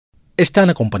Está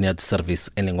na companhia de serviço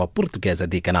em língua portuguesa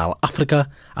de Canal África,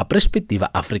 a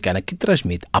perspectiva africana que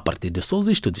transmite a partir dos seus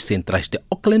estúdios centrais de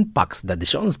Auckland Park de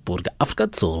Johannesburg, África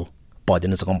do Sul. Pode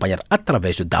nos acompanhar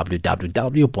através do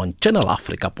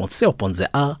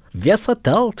www.channelafrica.co.za, via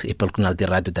satélite e pelo canal de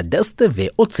rádio da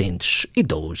DSTV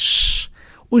 802.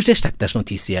 Os destaques das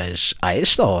notícias a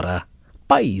esta hora.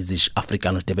 Países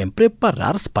africanos devem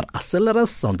preparar-se para a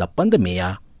aceleração da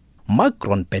pandemia.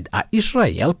 Macron pede a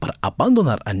Israel para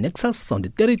abandonar a anexação de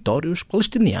territórios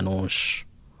palestinianos.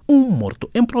 Um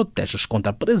morto em protestos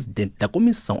contra o presidente da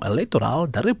Comissão Eleitoral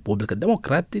da República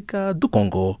Democrática do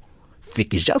Congo.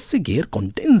 Fique já a seguir com o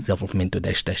desenvolvimento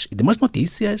destas e demais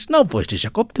notícias na voz de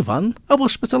Jacob Tivan, a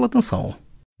vossa especial atenção.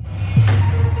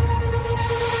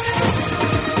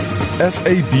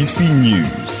 SABC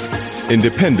News,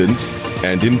 independent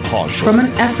and impartial. From an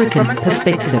African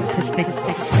perspective.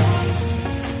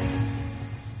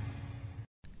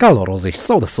 Calorosas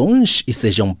saudações e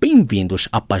sejam bem-vindos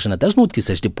à página das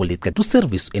notícias de política do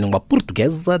Serviço em Língua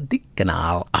Portuguesa de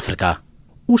Canal África.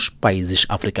 Os países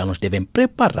africanos devem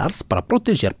preparar-se para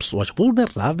proteger pessoas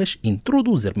vulneráveis e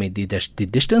introduzir medidas de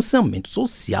distanciamento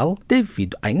social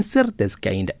devido à incerteza que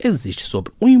ainda existe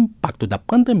sobre o impacto da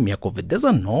pandemia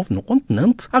Covid-19 no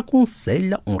continente,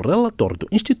 aconselha um relator do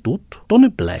Instituto Tony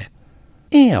Blair.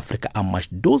 Em África, há mais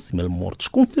de 12 mil mortos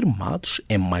confirmados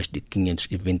e mais de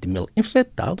 520 mil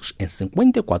infectados em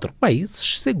 54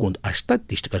 países, segundo as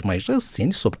estatísticas mais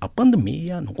recentes sobre a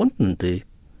pandemia no continente.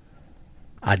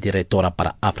 A diretora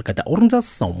para a África da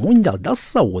Organização Mundial da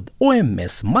Saúde,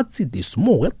 OMS, Matshidiso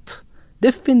Moeti,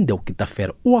 defendeu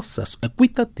quinta-feira o acesso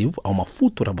equitativo a uma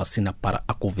futura vacina para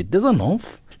a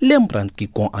Covid-19, lembrando que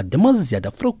com a demasiada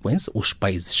frequência os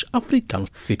países africanos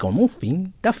ficam no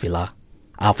fim da fila.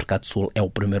 A África do Sul é o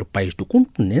primeiro país do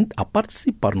continente a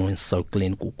participar no ensaio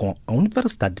clínico com a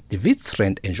Universidade de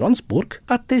Witwatersrand em Johannesburg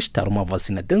a testar uma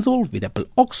vacina desenvolvida pelo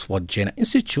Oxford Gene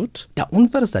Institute da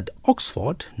Universidade de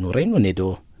Oxford, no Reino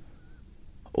Unido.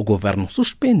 O governo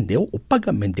suspendeu o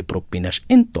pagamento de propinas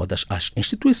em todas as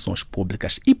instituições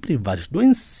públicas e privadas do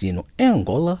ensino em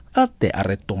Angola até a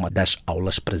retoma das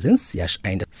aulas presenciais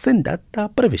ainda sem data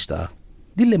prevista.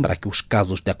 De lembrar que os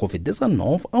casos da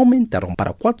Covid-19 aumentaram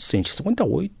para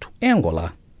 458 em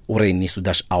Angola. O reinício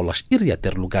das aulas iria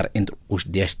ter lugar entre os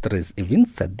dias 13 e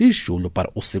 27 de julho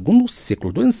para o segundo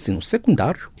ciclo do ensino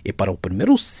secundário e para o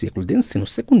primeiro ciclo de ensino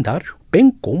secundário, bem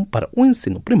como para o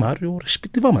ensino primário,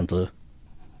 respectivamente.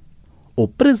 O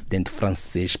presidente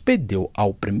francês pediu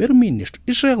ao primeiro-ministro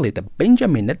israelita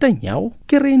Benjamin Netanyahu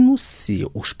que renuncie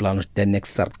os planos de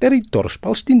anexar territórios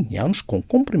palestinianos com o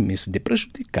compromisso de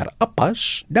prejudicar a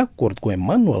paz, de acordo com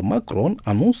Emmanuel Macron,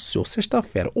 anunciou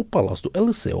sexta-feira o Palácio do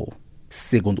Eliseu.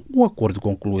 Segundo o acordo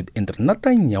concluído entre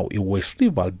Netanyahu e o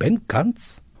ex-rival Ben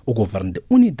Gantz, o governo de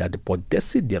unidade pode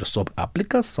decidir sobre a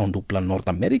aplicação do plano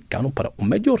norte-americano para o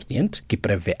Médio Oriente, que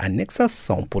prevê a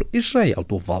anexação por Israel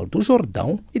do Vale do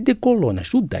Jordão e de colônias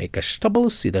judaicas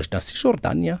estabelecidas na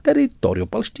Cisjordânia, território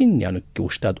palestiniano que o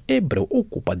Estado hebreu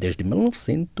ocupa desde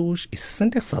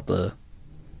 1967.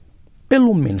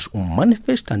 Pelo menos um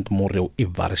manifestante morreu e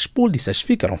várias polícias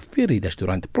ficaram feridas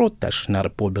durante protestos na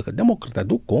República Democrática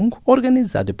do Congo,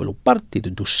 organizado pelo partido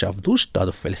do chefe do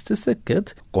Estado, Félix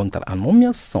Tshisekedi, contra a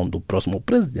nomeação do próximo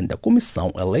presidente da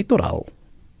Comissão Eleitoral.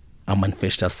 A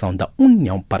manifestação da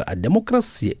União para a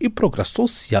Democracia e Progresso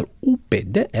Social,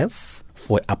 UPDS,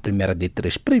 foi a primeira de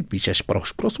 3 previstas para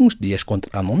os próximos dias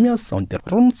contra a nomeação de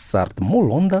Ronsard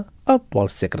Molonda, atual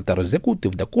secretário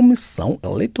executivo da Comissão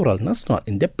Eleitoral Nacional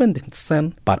Independente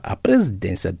 (CEN), para a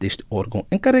presidência deste órgão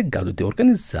encarregado de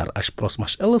organizar as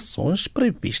próximas eleições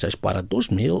previstas para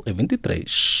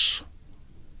 2023.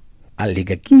 A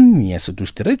Liga Guineense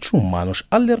dos Direitos Humanos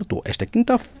alertou esta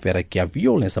quinta-feira que a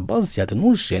violência baseada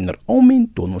no gênero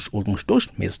aumentou nos últimos 2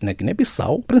 meses na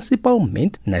Guiné-Bissau,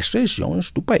 principalmente nas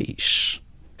regiões do país.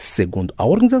 Segundo a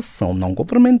Organização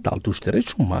Não-Governamental dos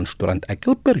Direitos Humanos, durante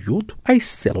aquele período, as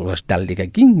células da Liga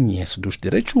Guineense dos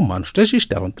Direitos Humanos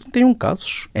registraram 31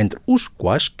 casos, entre os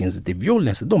quais 15 de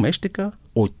violência doméstica,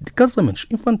 8 de casamentos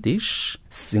infantis,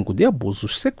 5 de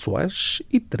abusos sexuais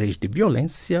e 3 de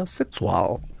violência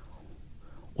sexual.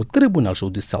 O Tribunal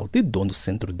Judicial de Dondo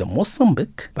Centro de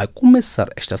Moçambique vai começar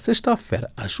esta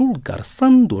sexta-feira a julgar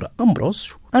Sandura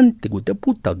Ambrósio, antigo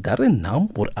deputado da Renam,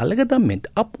 por alegadamente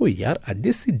apoiar a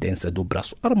dissidência do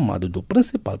braço armado do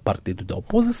principal partido da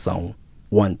oposição.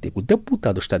 O antigo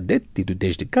deputado está detido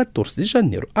desde 14 de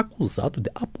janeiro, acusado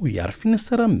de apoiar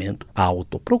financeiramente a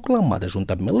autoproclamada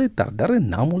junta militar da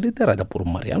Renamo, liderada por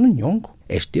Mariano Nhongo,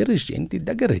 ex-dirigente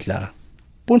da guerrilha.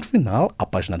 Ponto final à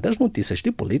página das notícias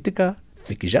de política.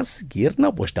 Fique já a seguir na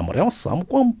voz da Morel Sam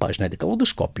com a página de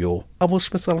Caleidoscópio. A vossa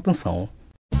especial atenção.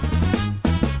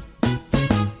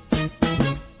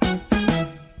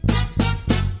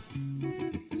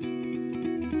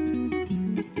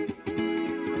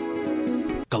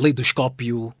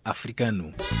 Caleidoscópio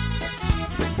africano.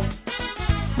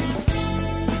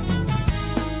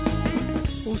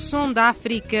 O som da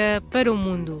África para o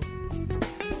mundo.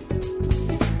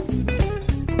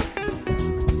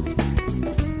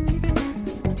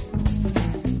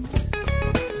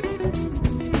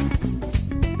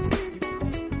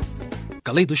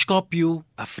 Caleidoscópio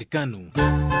africano.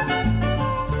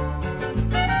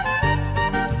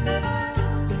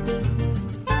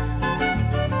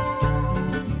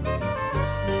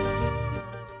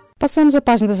 Passamos à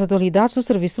página das atualidades do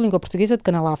Serviço de Língua Portuguesa de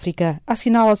Canal África.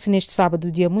 Assinala-se neste sábado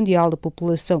o Dia Mundial da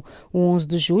População. O 11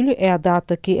 de julho é a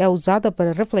data que é usada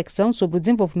para reflexão sobre o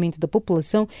desenvolvimento da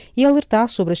população e alertar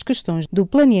sobre as questões do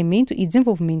planeamento e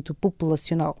desenvolvimento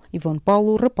populacional. Ivone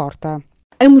Paulo reporta.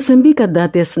 Em Moçambique, a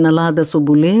data é assinalada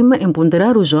sob o lema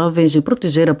Empoderar os jovens e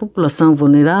proteger a população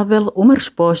vulnerável, uma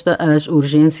resposta às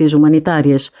urgências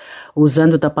humanitárias.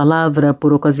 Usando a palavra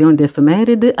por ocasião de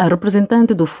efeméride, a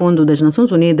representante do Fundo das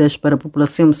Nações Unidas para a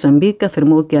População Moçambique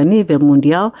afirmou que, a nível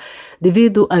mundial,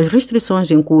 devido às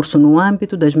restrições em curso no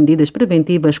âmbito das medidas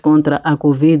preventivas contra a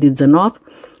Covid-19,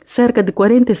 cerca de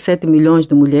 47 milhões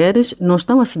de mulheres não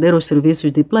estão a aceder aos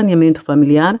serviços de planeamento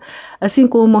familiar, assim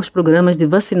como aos programas de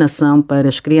vacinação para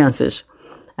as crianças.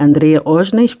 Andrea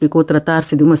Osney explicou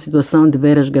tratar-se de uma situação de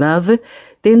veras grave,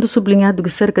 tendo sublinhado que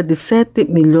cerca de 7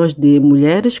 milhões de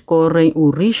mulheres correm o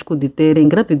risco de terem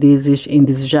gravidezes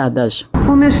indesejadas.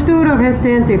 Um estudo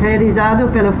recente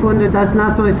realizado pelo Fundo das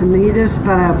Nações Unidas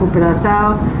para a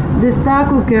População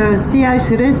destaca que, se as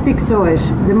restrições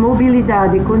de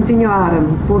mobilidade continuarem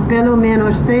por pelo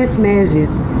menos 6 meses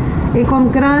e com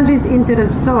grandes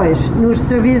interrupções nos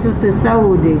serviços de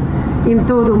saúde em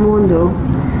todo o mundo,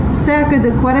 cerca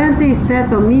de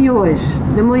 47 milhões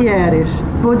de mulheres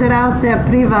poderão ser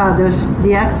privadas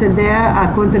de acceder a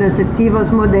contraceptivos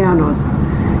modernos,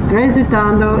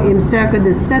 resultando em cerca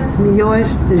de 7 milhões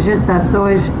de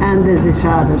gestações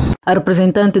indesejadas. A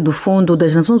representante do Fundo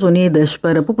das Nações Unidas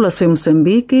para a População em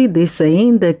Moçambique disse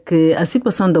ainda que a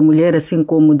situação da mulher, assim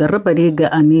como da rapariga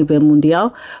a nível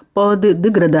mundial, pode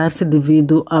degradar-se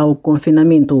devido ao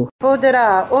confinamento.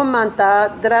 Poderá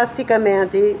aumentar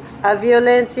drasticamente a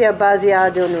violência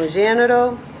baseada no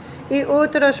gênero e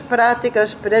outras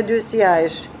práticas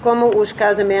prejudiciais, como os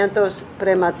casamentos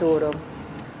prematuros.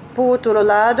 Por outro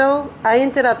lado, a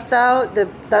interrupção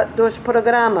dos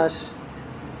programas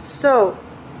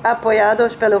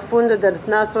apoiados pelo Fundo das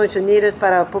Nações Unidas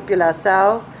para a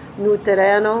População no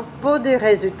terreno pode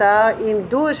resultar em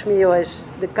 2 milhões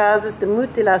de casos de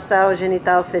mutilação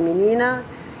genital feminina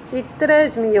e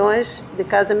 3 milhões de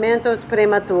casamentos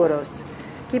prematuros,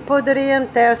 que poderiam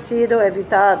ter sido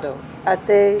evitados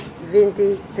até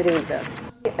 2030.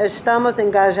 Estamos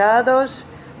engajados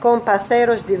com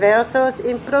parceiros diversos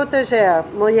em proteger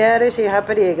mulheres e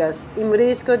raparigas em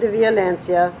risco de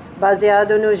violência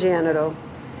baseado no gênero,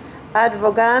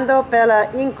 advogando pela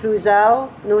inclusão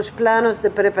nos planos de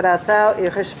preparação e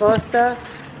resposta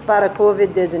para a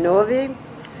Covid-19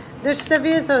 dos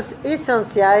serviços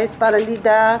essenciais para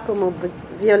lidar com a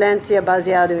violência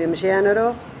baseada em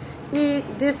gênero e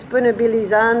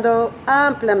disponibilizando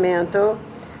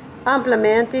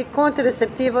amplamente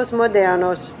contraceptivos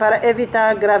modernos para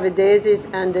evitar gravidezes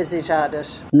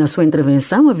indesejadas. Na sua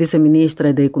intervenção, a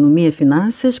vice-ministra da Economia e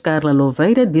Finanças, Carla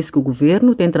Louveira, disse que o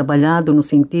governo tem trabalhado no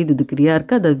sentido de criar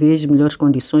cada vez melhores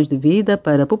condições de vida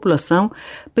para a população,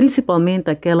 principalmente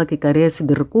aquela que carece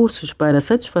de recursos para a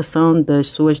satisfação das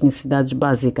suas necessidades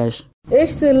básicas.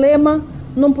 Este lema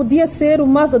não podia ser o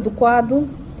mais adequado,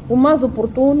 o mais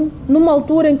oportuno, numa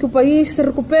altura em que o país se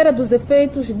recupera dos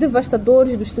efeitos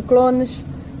devastadores dos ciclones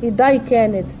Idai e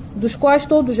Kenneth, dos quais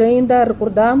todos ainda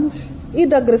recordamos, e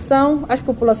da agressão às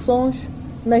populações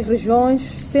nas regiões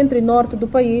centro e norte do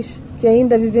país que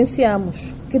ainda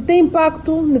vivenciamos, que tem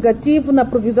impacto negativo na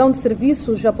provisão de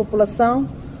serviços à população,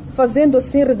 fazendo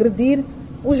assim regredir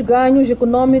os ganhos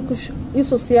econômicos e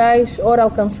sociais ora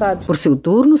alcançados. Por seu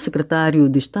turno, o secretário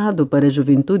de Estado para a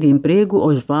Juventude e Emprego,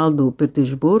 Osvaldo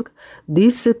Petersburg,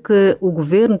 disse que o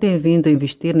governo tem vindo a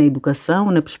investir na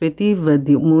educação na perspectiva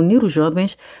de unir os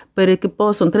jovens para que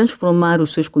possam transformar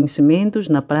os seus conhecimentos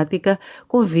na prática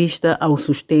com vista ao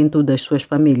sustento das suas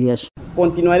famílias.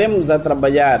 Continuaremos a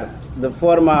trabalhar de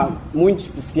forma muito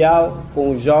especial com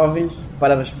os jovens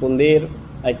para responder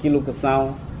àquilo que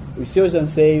são os seus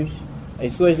anseios,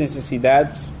 as suas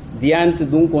necessidades, diante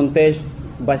de um contexto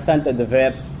bastante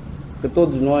adverso que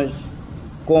todos nós,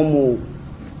 como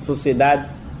sociedade,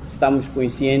 estamos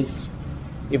conscientes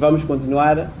e vamos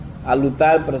continuar a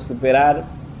lutar para superar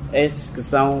estes que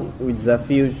são os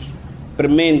desafios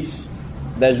prementes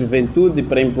da juventude,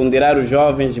 para empoderar os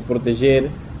jovens e proteger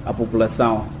a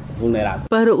população vulnerável.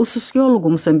 Para o sociólogo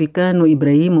moçambicano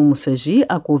Ibrahim Moussagi,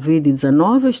 a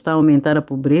Covid-19 está a aumentar a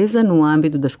pobreza no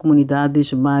âmbito das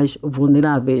comunidades mais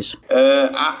vulneráveis.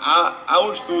 Há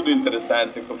um estudo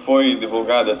interessante que foi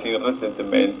divulgado assim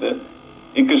recentemente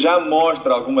e que já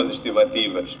mostra algumas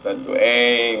estimativas. Portanto,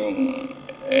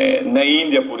 na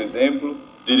Índia, por exemplo,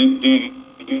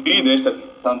 devido a esta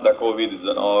situação da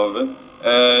Covid-19,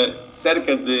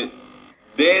 cerca de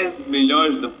 10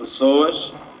 milhões de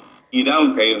pessoas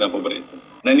irão cair na pobreza.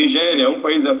 Na Nigéria, um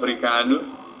país africano,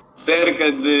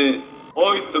 cerca de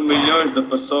 8 milhões de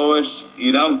pessoas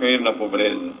irão cair na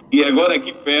pobreza. E agora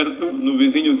aqui perto, no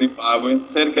vizinho Zimbábue,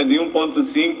 cerca de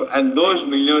 1,5 a 2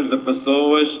 milhões de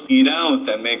pessoas irão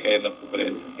também cair na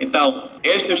pobreza. Então,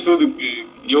 este estudo que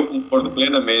eu concordo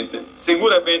plenamente,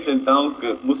 seguramente então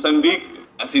que Moçambique,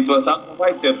 a situação não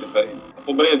vai ser diferente. A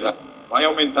pobreza vai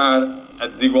aumentar, a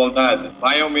desigualdade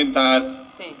vai aumentar.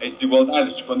 Sim. As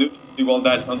desigualdades, quando eu digo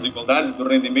desigualdades, são desigualdades do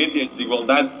rendimento e as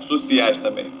desigualdades sociais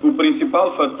também. O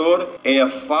principal fator é a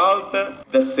falta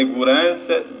da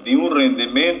segurança de um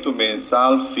rendimento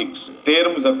mensal fixo.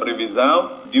 Termos a previsão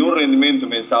de um rendimento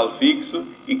mensal fixo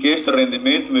e que este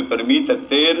rendimento me permita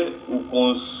ter o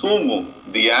consumo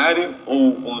diário ou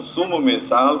o consumo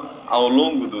mensal ao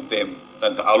longo do tempo.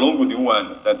 Portanto, ao longo de um ano.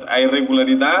 Portanto, a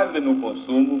irregularidade no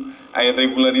consumo, a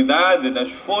irregularidade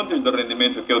nas fontes de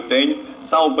rendimento que eu tenho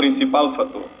são o principal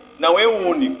fator. Não é o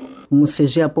único. O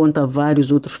Moussagi aponta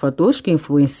vários outros fatores que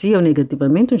influenciam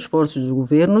negativamente os esforços dos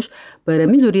governos para a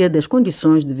melhoria das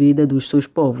condições de vida dos seus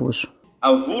povos.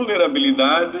 A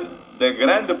vulnerabilidade da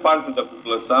grande parte da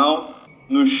população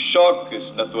nos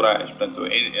choques naturais. Portanto,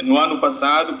 no ano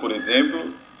passado, por exemplo,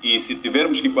 e se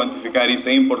tivermos que quantificar isso,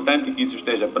 é importante que isso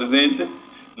esteja presente.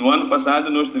 No ano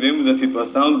passado nós tivemos a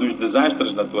situação dos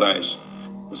desastres naturais.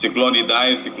 O ciclone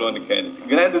Idai e o ciclone Kenneth.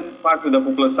 Grande parte da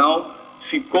população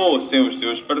ficou sem os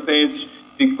seus pertences,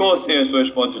 ficou sem as suas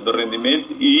fontes de rendimento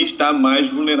e está mais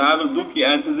vulnerável do que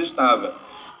antes estava.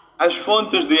 As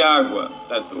fontes de água,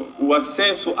 portanto, o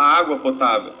acesso à água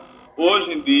potável.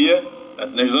 Hoje em dia,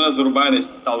 nas zonas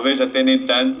urbanas, talvez até nem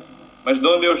tanto, mas de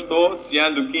onde eu estou, se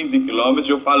ando 15 quilômetros,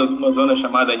 eu falo de uma zona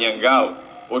chamada Nhangau,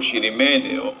 ou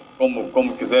Xirimene, ou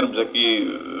como quisermos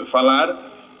aqui falar,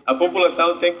 a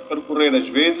população tem que percorrer às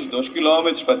vezes 2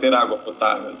 quilômetros para ter água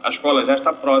potável. A escola já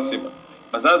está próxima,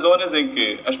 mas há zonas em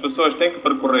que as pessoas têm que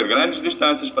percorrer grandes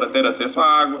distâncias para ter acesso à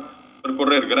água,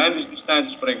 percorrer grandes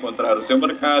distâncias para encontrar o seu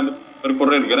mercado,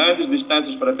 percorrer grandes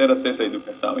distâncias para ter acesso à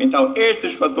educação. Então,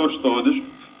 estes fatores todos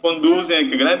conduzem a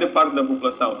que grande parte da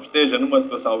população esteja numa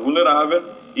situação vulnerável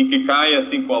e que caia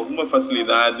assim com alguma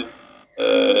facilidade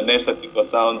nesta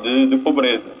situação de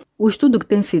pobreza. O estudo que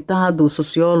tem citado o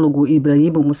sociólogo Ibrahim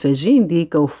Moussagi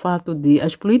indica o fato de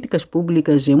as políticas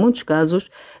públicas, em muitos casos,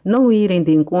 não irem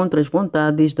de encontro às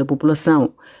vontades da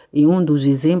população. E um dos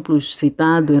exemplos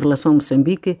citado em relação a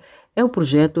Moçambique é o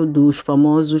projeto dos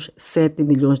famosos 7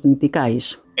 milhões de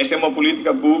meticais. Esta é uma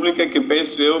política pública que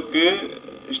penso eu que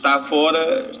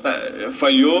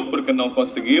falhou porque não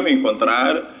conseguiu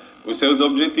encontrar os seus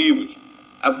objetivos.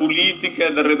 A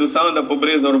política de redução da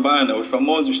pobreza urbana, os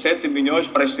famosos 7 milhões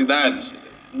para as cidades,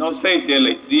 não sei se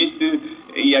ela existe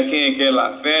e a quem é que ela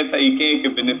afeta e quem é que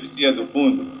beneficia do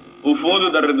fundo. O fundo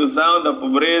da redução da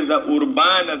pobreza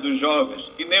urbana dos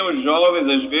jovens, que nem os jovens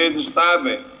às vezes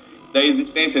sabem da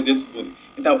existência desse fundo.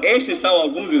 Então, estes são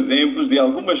alguns exemplos de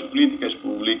algumas políticas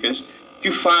públicas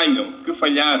que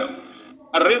falharam.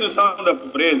 A redução da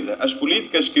pobreza, as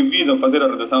políticas que visam fazer a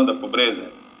redução da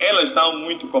pobreza, elas são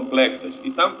muito complexas. E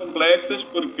são complexas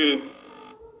porque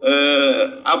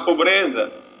a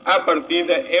pobreza, à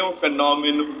partida, é um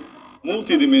fenômeno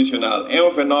multidimensional, é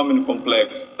um fenômeno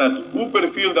complexo. Portanto, o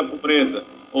perfil da pobreza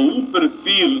ou o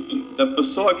perfil da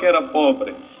pessoa que era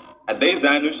pobre há 10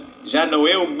 anos já não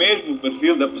é o mesmo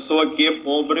perfil da pessoa que é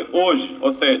pobre hoje.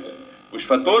 Ou seja, os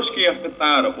fatores que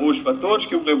afetaram, ou os fatores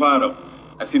que o levaram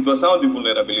à situação de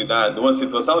vulnerabilidade ou à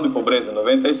situação de pobreza em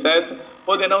 97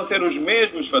 podem não ser os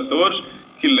mesmos fatores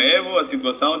que levam à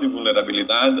situação de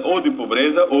vulnerabilidade ou de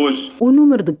pobreza hoje. O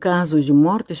número de casos de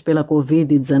mortes pela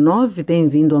Covid-19 tem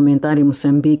vindo a aumentar em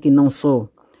Moçambique e não só.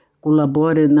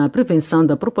 Colabore na prevenção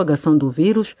da propagação do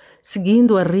vírus,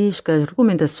 seguindo à risca as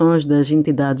recomendações das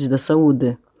entidades da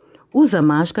saúde. Usa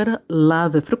máscara,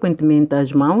 lave frequentemente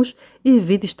as mãos e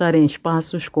evite estar em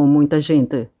espaços com muita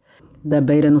gente. Da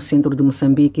Beira, no centro de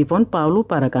Moçambique, Ivone Paulo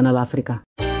para a Canal África.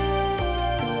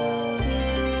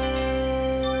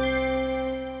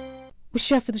 O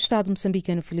chefe do Estado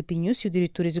moçambicano Filipe Nyusi e o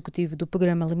diretor executivo do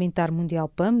Programa Alimentar Mundial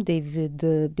PAM, David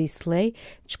Beasley,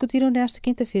 discutiram nesta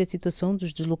quinta-feira a situação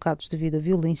dos deslocados devido à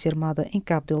violência armada em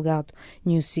Cabo Delgado.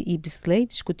 Nyusi e Beasley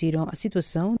discutiram a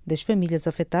situação das famílias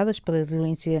afetadas pela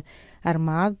violência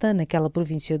armada naquela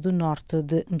província do norte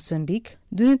de Moçambique,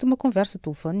 durante uma conversa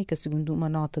telefónica, segundo uma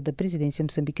nota da presidência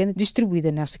moçambicana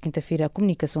distribuída nesta quinta-feira à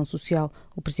comunicação social.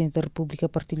 O Presidente da República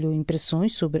partilhou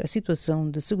impressões sobre a situação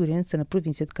de segurança na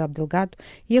província de Cabo Delgado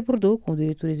e abordou com o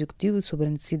diretor executivo sobre a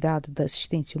necessidade da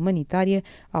assistência humanitária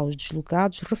aos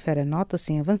deslocados, refere a nota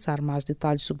sem avançar mais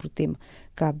detalhes sobre o tema.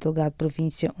 Cabo Delgado,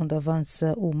 província onde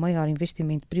avança o maior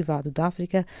investimento privado da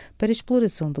África para a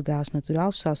exploração de gás natural,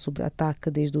 está sob ataque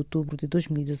desde outubro de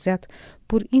 2017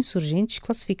 por insurgentes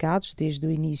classificados desde o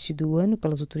início do ano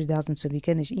pelas autoridades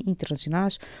moçambicanas e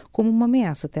internacionais como uma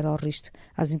ameaça terrorista.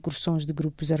 As incursões de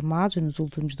grupos armados nos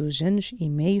últimos 2 anos e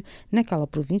meio naquela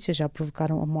província já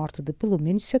provocaram a morte de pelo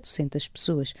menos 700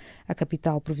 pessoas. A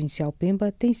capital provincial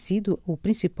Pemba tem sido o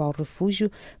principal refúgio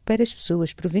para as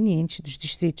pessoas provenientes dos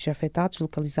distritos afetados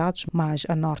localizados mais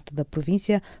a norte da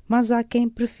província, mas há quem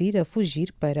prefira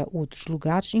fugir para outros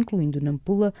lugares, incluindo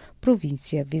Nampula,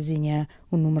 província vizinha.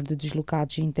 O número de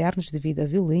deslocados internos devido à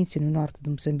violência no norte de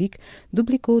Moçambique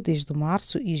duplicou desde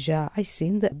março e já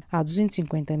ascende a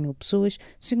 250 mil pessoas,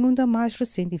 segundo a mais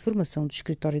recente informação do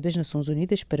Escritório das Nações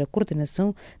Unidas para a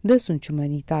Coordenação de Assuntos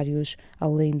Humanitários.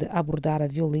 Além de abordar a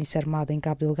violência armada em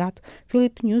Cabo Delgado,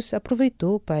 Filipe Nyusi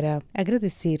aproveitou para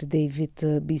agradecer David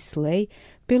Beasley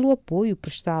pelo apoio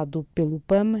prestado pelo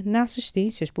PAM na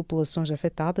assistência às populações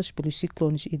afetadas pelos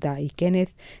ciclones Idai e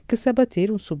Kenneth, que se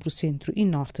abateram sobre o centro e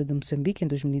norte de Moçambique em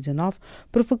 2019,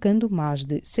 provocando mais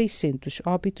de 600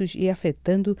 óbitos e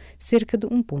afetando cerca de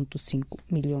 1,5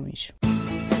 milhões.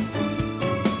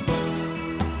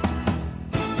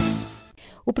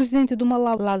 O presidente do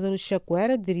Malau, Lázaro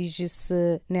Chakwera,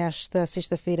 dirige-se nesta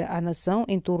sexta-feira à nação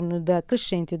em torno da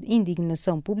crescente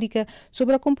indignação pública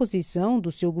sobre a composição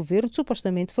do seu governo,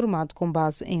 supostamente formado com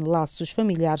base em laços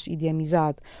familiares e de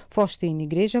amizade. Faustino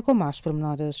Igreja com mais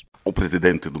pormenores. O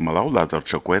presidente do Malau, Lázaro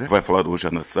Chakwera, vai falar hoje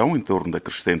à nação em torno da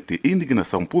crescente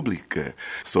indignação pública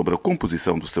sobre a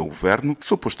composição do seu governo,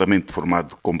 supostamente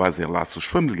formado com base em laços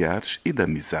familiares e de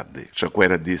amizade.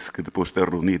 Chakwera disse que depois de ter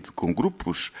reunido com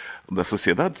grupos da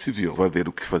sociedade civil, vai ver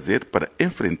o que fazer para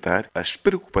enfrentar as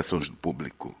preocupações do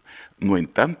público. No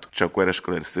entanto, Chakwera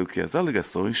esclareceu que as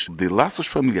alegações de laços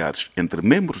familiares entre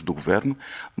membros do governo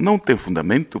não têm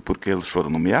fundamento porque eles foram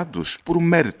nomeados por um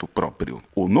mérito próprio.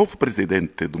 O novo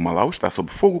presidente do Malau está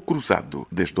sob fogo cruzado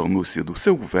desde o anúncio do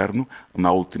seu governo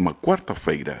na última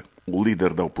quarta-feira. O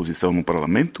líder da oposição no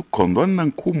Parlamento, Condona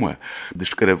Nkuma,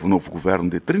 descreve o novo governo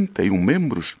de 31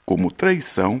 membros como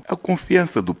traição à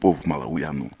confiança do povo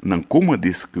malauiano. Nkuma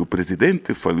disse que o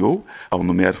presidente falhou ao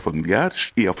nomear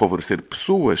familiares e a favorecer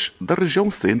pessoas da região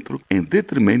centro em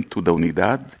detrimento da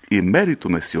unidade e mérito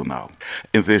nacional.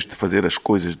 Em vez de fazer as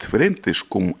coisas diferentes,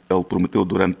 como ele prometeu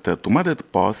durante a tomada de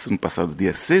posse no passado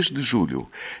dia 6 de julho,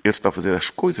 ele está a fazer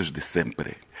as coisas de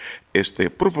sempre. Este é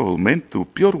provavelmente o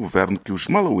pior governo que os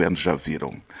malauianos já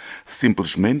viram.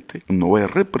 Simplesmente não é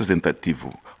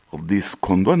representativo, disse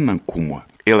Condona Nkuma.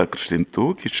 Ele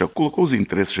acrescentou que já colocou os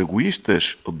interesses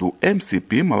egoístas do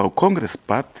MCP, Malau Congress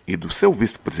Party, e do seu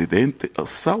vice-presidente,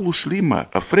 Salus Lima,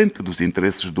 à frente dos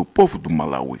interesses do povo do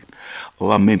Malawi.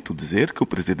 Lamento dizer que o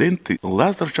presidente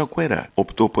Lázaro Chakwera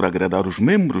optou por agradar os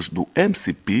membros do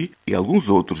MCP e alguns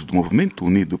outros do Movimento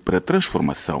Unido para a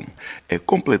Transformação. É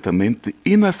completamente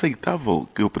inaceitável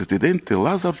que o presidente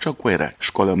Lázaro Chakwera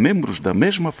escolha membros da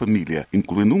mesma família,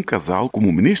 incluindo um casal,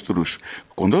 como ministros,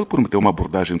 quando ele prometeu uma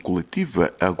abordagem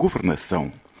coletiva à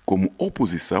governação. Como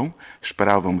oposição,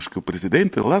 esperávamos que o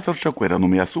presidente Lázaro Chakwera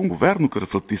nomeasse um governo que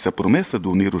refletisse a promessa de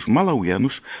unir os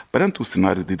malauianos perante o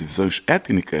cenário de divisões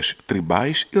étnicas,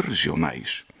 tribais e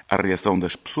regionais. A reação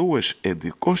das pessoas é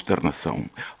de consternação,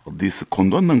 disse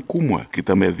Condona Nkuma, que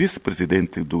também é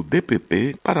vice-presidente do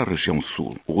DPP para a região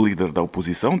sul. O líder da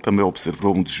oposição também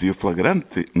observou um desvio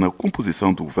flagrante na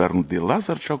composição do governo de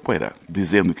Lázaro Chakwera,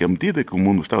 dizendo que à medida que o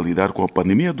mundo está a lidar com a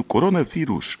pandemia do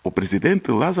coronavírus, o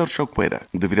presidente Lázaro Chakwera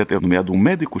deveria ter nomeado um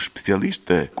médico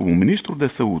especialista como ministro da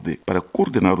Saúde para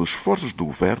coordenar os esforços do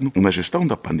governo na gestão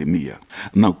da pandemia.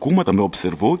 Nkuma também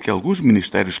observou que alguns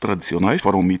ministérios tradicionais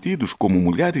foram omitidos, como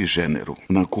mulher e e Gênero.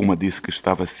 Nankuma disse que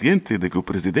estava ciente de que o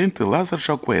presidente Lázaro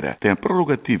Chakwera tem a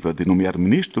prerrogativa de nomear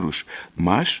ministros,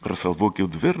 mas ressalvou que o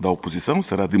dever da oposição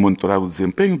será de monitorar o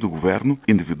desempenho do governo,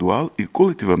 individual e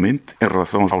coletivamente, em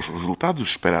relação aos resultados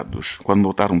esperados. Quando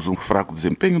notarmos um fraco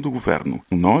desempenho do governo,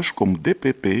 nós, como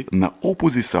DPP, na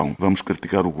oposição, vamos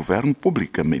criticar o governo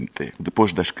publicamente.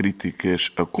 Depois das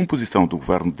críticas à composição do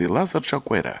governo de Lázaro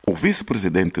Chakwera, o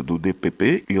vice-presidente do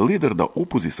DPP e líder da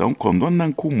oposição, Condon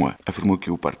Nankuma, afirmou que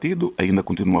o partido ainda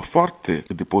continua forte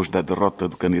depois da derrota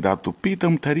do candidato Peter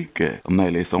Mutharika na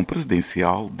eleição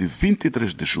presidencial de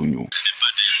 23 de junho.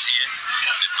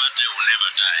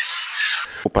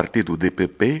 O partido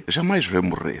DPP jamais vai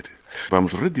morrer.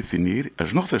 Vamos redefinir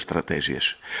as nossas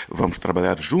estratégias. Vamos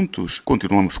trabalhar juntos,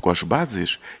 continuamos com as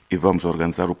bases e vamos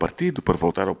organizar o partido para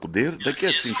voltar ao poder daqui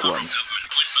a 5 anos.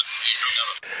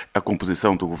 A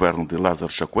composição do governo de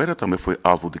Lázaro Chakwera também foi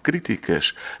alvo de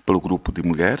críticas pelo grupo de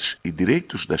mulheres e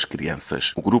direitos das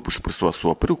crianças. O grupo expressou a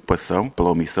sua preocupação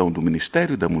pela omissão do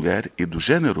Ministério da Mulher e do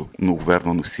Gênero no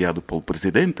governo anunciado pelo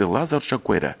presidente Lázaro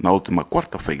Chakwera na última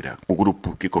quarta-feira. O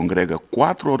grupo, que congrega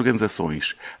 4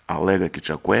 organizações, alega que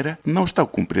Chakwera não está a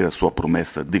cumprir a sua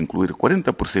promessa de incluir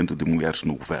 40% de mulheres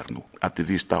no governo. A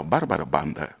ativista Bárbara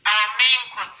Banda.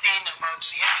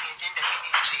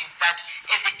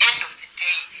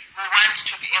 We want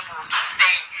to be able to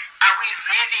say, are we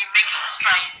really making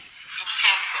strides in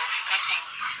terms of meeting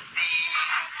the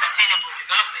Sustainable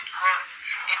Development Goals?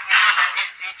 And we know that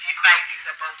SDG 5 is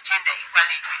about gender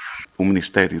equality. O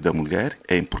Ministério da Mulher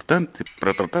é importante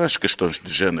para tratar as questões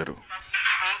de gênero.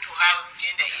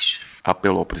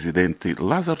 Apelo ao presidente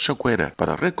Lázaro Chakwera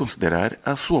para reconsiderar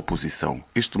a sua posição.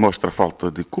 Isto mostra a falta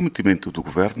de cometimento do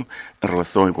governo em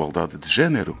relação à igualdade de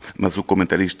género, mas o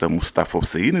comentarista Mustafa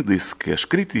Hussein disse que as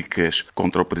críticas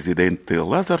contra o presidente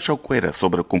Lázaro Chakwera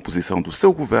sobre a composição do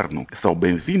seu governo são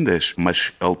bem-vindas,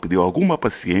 mas ele pediu alguma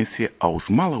paciência aos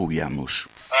malauianos.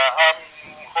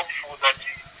 I'm hopeful that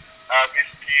this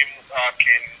team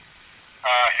can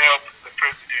help the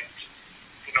president,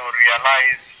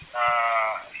 realize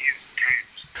his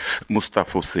dreams.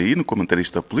 Mustafa Hussein,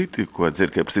 comentarista político, a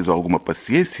dizer que é preciso alguma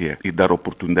paciência e dar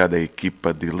oportunidade à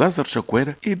equipa de Lázaro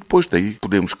Chakwera e depois daí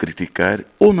podemos criticar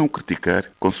ou não criticar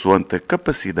consoante a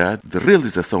capacidade de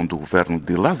realização do governo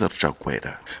de Lázaro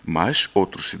Chakwera. Mas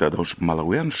outros cidadãos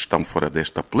malauianos estão fora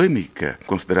desta polémica,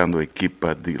 considerando a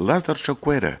equipa de Lázaro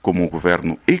Chakwera como um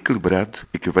governo equilibrado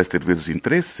e que vai servir os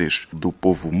interesses do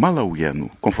povo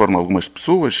malauiano, conforme algumas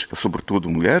pessoas, sobretudo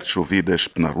mulheres, ouvidas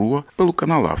na rua pelo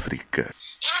Canal África.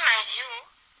 In my view,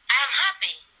 I am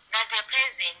happy that the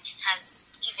president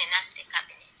has given us the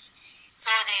cabinet.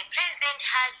 So the president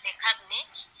has the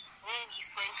cabinet who is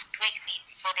going to work with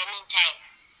for the meantime.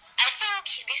 I think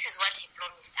this is what he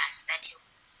promised us, that he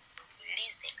will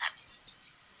release the cabinet.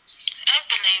 I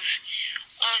believe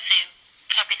all the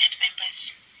cabinet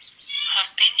members have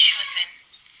been chosen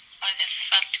on the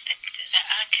fact that they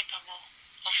are capable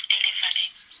of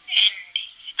delivering and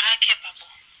are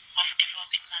capable of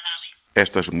developing Malawi.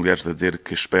 Estas mulheres a dizer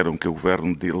que esperam que o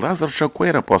governo de Lázaro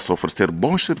Chakwera possa oferecer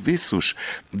bons serviços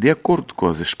de acordo com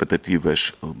as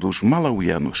expectativas dos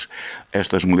malauianos.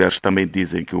 Estas mulheres também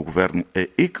dizem que o governo é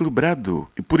equilibrado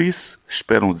e, por isso,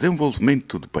 esperam o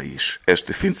desenvolvimento do país.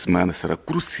 Este fim de semana será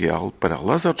crucial para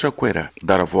Lázaro Chakwera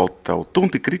dar a volta ao tom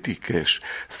de críticas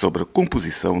sobre a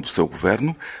composição do seu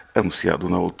governo, anunciado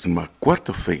na última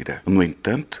quarta-feira. No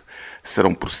entanto, será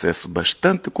um processo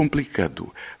bastante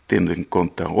complicado, tendo em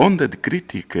conta a onda de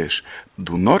críticas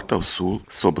do norte ao sul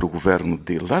sobre o governo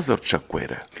de Lázaro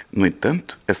Chakwera. No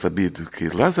entanto, é sabido que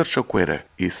Lázaro Chakwera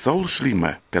e Saulo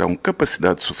Lima terão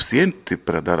capacidade suficiente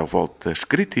para dar a volta às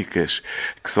críticas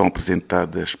que são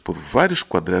apresentadas por vários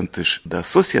quadrantes da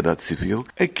sociedade civil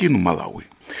aqui no Malawi.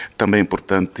 Também é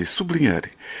importante sublinhar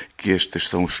que estes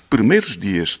são os primeiros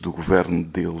dias do governo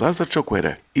de Lázaro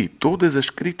Chakwera e todas as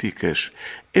críticas,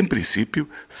 em princípio,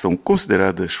 são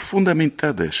consideradas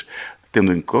fundamentadas,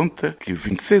 tendo em conta que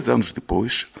 26 anos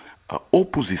depois, a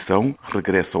oposição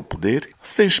regressa ao poder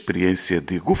sem experiência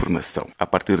de governação. A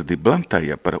partir de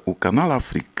Blantyre para o Canal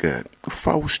África,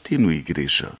 Faustino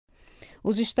Igreja.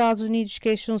 Os Estados Unidos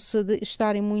queixam-se de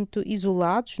estarem muito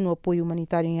isolados no apoio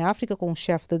humanitário em África, com o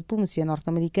chefe da diplomacia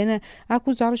norte-americana a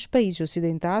acusar os países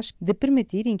ocidentais de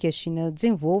permitirem que a China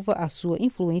desenvolva a sua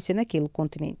influência naquele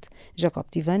continente. Jacob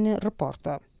Tivane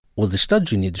reporta. Os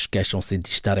Estados Unidos queixam-se de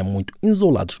estarem muito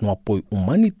isolados no apoio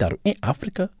humanitário em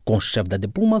África, com o chefe da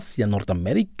diplomacia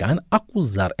norte-americana a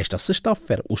acusar esta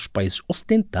sexta-feira os países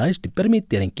ocidentais de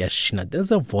permitirem que a China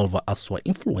desenvolva a sua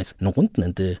influência no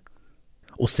continente.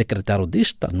 O secretário de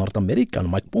Estado norte-americano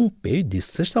Mike Pompeo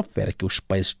disse sexta-feira que os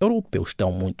países europeus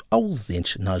estão muito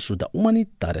ausentes na ajuda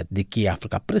humanitária de que a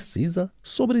África precisa,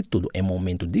 sobretudo em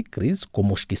momentos de crise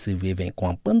como os que se vivem com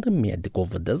a pandemia de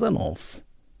Covid-19.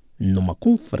 Numa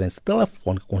conferência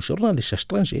telefônica com jornalistas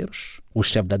estrangeiros, o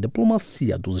chefe da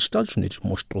diplomacia dos Estados Unidos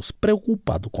mostrou-se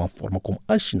preocupado com a forma como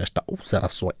a China está a usar a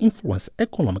sua influência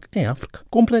econômica em África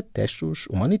com pretextos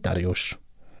humanitários.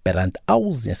 Perante a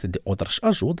ausência de outras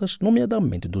ajudas,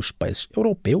 nomeadamente dos países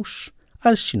europeus,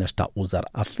 a China está a usar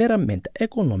a ferramenta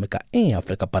econômica em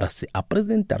África para se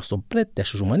apresentar sob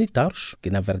pretextos humanitários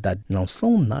que, na verdade, não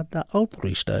são nada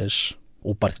altruístas.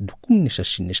 O Partido Comunista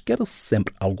Chinês quer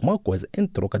sempre alguma coisa em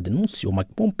troca, denunciou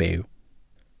Mike Pompeo.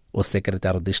 O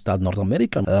secretário de Estado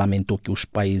norte-americano lamentou que os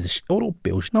países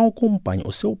europeus não acompanham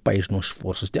o seu país nos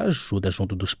esforços de ajuda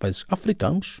junto dos países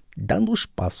africanos, dando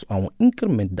espaço a um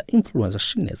incremento da influência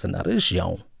chinesa na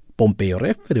região. Pompeo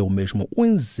referiu mesmo o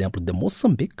exemplo de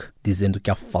Moçambique, dizendo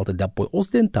que a falta de apoio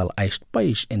ocidental a este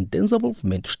país em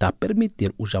desenvolvimento está a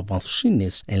permitir os avanços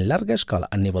chineses em larga escala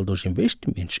a nível dos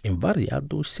investimentos em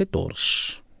variados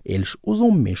setores. Eles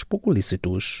usam meios pouco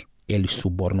lícitos. Eles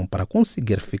subornam para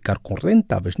conseguir ficar com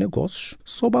rentáveis negócios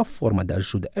sob a forma de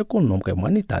ajuda econômica e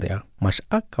humanitária, mas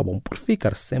acabam por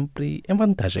ficar sempre em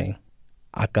vantagem.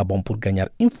 Acabam por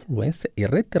ganhar influência e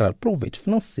retirar proveito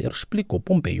financeiro, explicou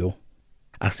Pompeo.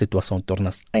 A situação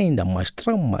torna-se ainda mais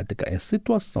dramática em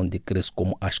situação de crise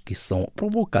como as que são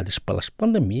provocadas pelas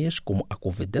pandemias como a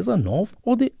Covid-19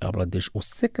 ou de ébola, diz o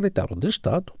secretário de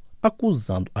Estado,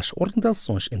 acusando as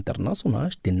organizações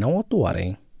internacionais de não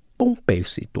atuarem. Pompeo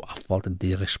citou a falta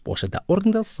de resposta da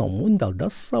Organização Mundial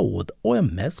da Saúde,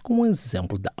 OMS, como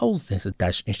exemplo da ausência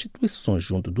das instituições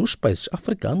junto dos países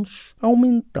africanos,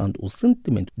 aumentando o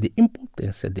sentimento de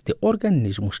impotência de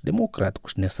organismos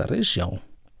democráticos nessa região.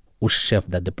 O chefe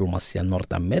da diplomacia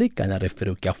norte-americana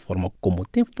referiu que a forma como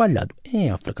tem falhado em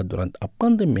África durante a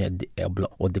pandemia de ébola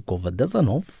ou de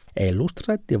Covid-19 é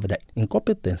ilustrativa da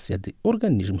incompetência de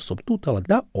organismos sob tutela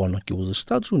da ONU que os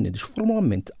Estados Unidos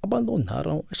formalmente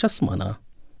abandonaram esta semana.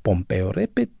 Pompeo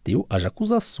repetiu as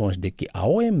acusações de que a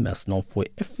OMS não foi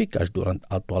eficaz durante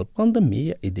a atual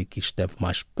pandemia e de que esteve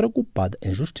mais preocupada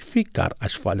em justificar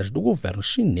as falhas do governo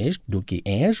chinês do que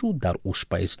em ajudar os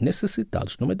países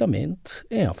necessitados, nomeadamente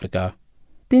em África.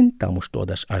 Tentamos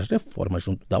todas as reformas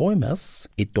junto da OMS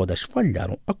e todas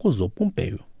falharam, acusou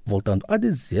Pompeo, voltando a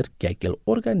dizer que aquele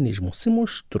organismo se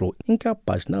mostrou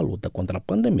incapaz na luta contra a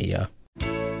pandemia.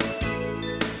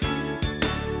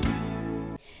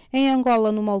 Em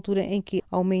Angola, numa altura em que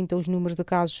aumentam os números de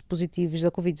casos positivos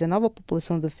da Covid-19, a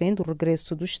população defende o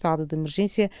regresso do estado de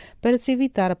emergência para se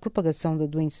evitar a propagação da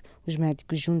doença. Os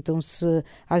médicos juntam-se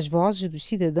às vozes dos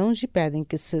cidadãos e pedem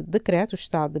que se decrete o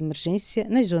estado de emergência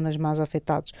nas zonas mais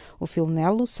afetadas. O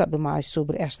Filnelo sabe mais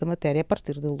sobre esta matéria a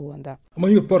partir de Luanda. A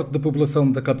maior parte da população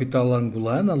da capital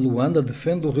angolana, Luanda,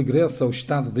 defende o regresso ao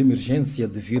estado de emergência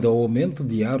devido ao aumento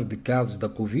diário de casos da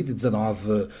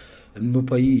Covid-19 no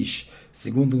país.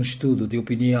 Segundo um estudo de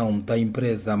opinião da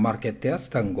empresa Market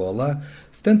Test Angola,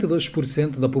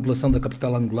 72% da população da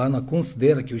capital angolana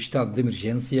considera que o estado de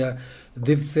emergência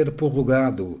deve ser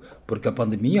prorrogado, porque a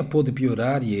pandemia pode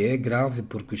piorar e é grave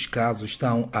porque os casos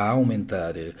estão a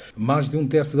aumentar. Mais de um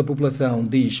terço da população,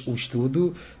 diz o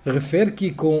estudo, refere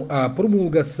que com a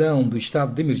promulgação do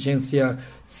estado de emergência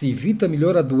se evita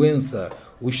melhor a doença.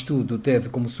 O estudo teve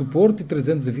como suporte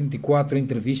 324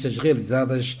 entrevistas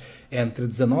realizadas entre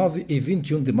 19 e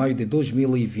 21 de maio de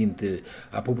 2020.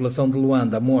 A população de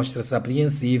Luanda mostra-se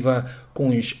apreensiva com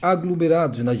os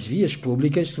aglomerados nas vias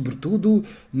públicas, sobretudo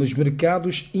nos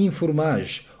mercados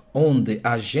informais, onde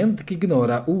há gente que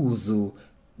ignora o uso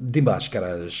de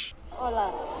máscaras.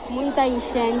 Olha, muita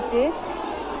enchente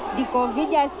de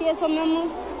Covid, aqui é só mesmo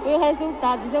os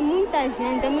resultados. É muita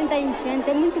gente, é muita enchente,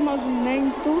 é muito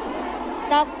movimento.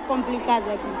 Está complicado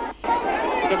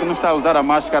aqui. Por que não está a usar a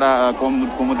máscara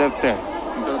como deve ser?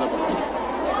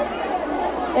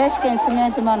 É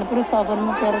esquecimento, mano, por favor,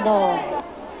 me perdoa.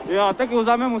 Tem que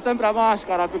usar mesmo sempre a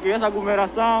máscara, porque essa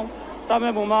aglomeração está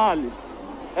mesmo mal.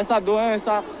 Essa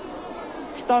doença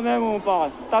está mesmo,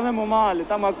 está mesmo mal.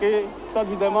 Estamos aqui,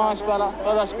 todos de máscara,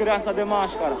 todas as crianças de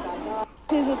máscara.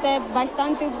 Preciso ter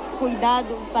bastante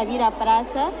cuidado para vir à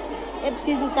praça. É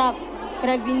preciso estar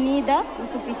prevenida o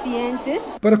suficiente.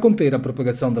 Para conter a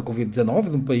propagação da Covid-19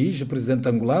 no país, o presidente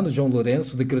angolano João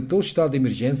Lourenço decretou estado de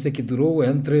emergência que durou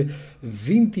entre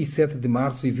 27 de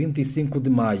março e 25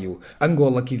 de maio.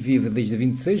 Angola, que vive desde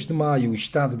 26 de maio o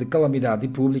estado de calamidade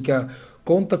pública,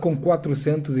 conta com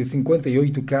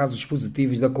 458 casos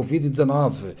positivos da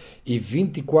Covid-19 e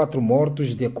 24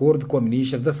 mortos, de acordo com a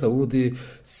Ministra da Saúde,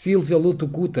 Silvia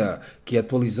Lutucuta, que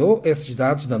atualizou esses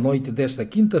dados na noite desta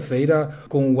quinta-feira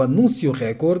com o anúncio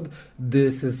recorde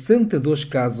de 62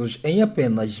 casos em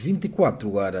apenas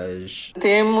 24 horas.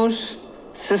 Temos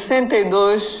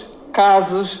 62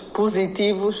 casos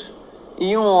positivos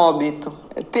e um óbito.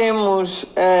 Temos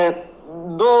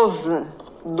 12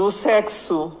 do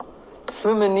sexo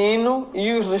feminino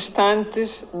e os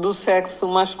restantes do sexo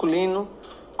masculino,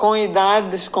 com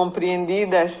idades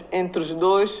compreendidas entre os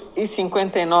 2 e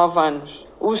 59 anos.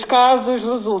 Os casos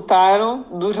resultaram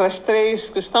dos rastreios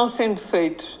que estão sendo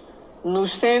feitos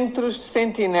nos centros de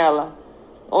sentinela,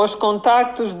 aos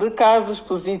contactos de casos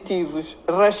positivos,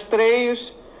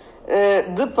 rastreios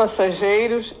de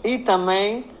passageiros e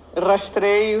também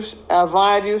rastreios a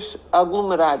vários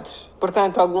aglomerados.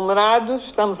 Portanto, aglomerados,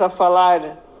 estamos a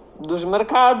falar dos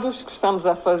mercados que estamos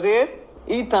a fazer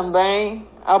e também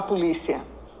a polícia.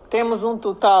 Temos um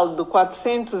total de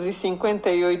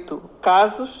 458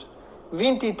 casos,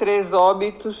 23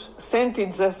 óbitos,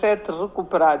 117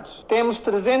 recuperados. Temos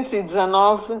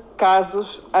 319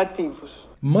 casos ativos.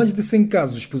 Mais de 100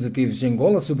 casos positivos em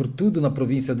Angola, sobretudo na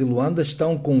província de Luanda,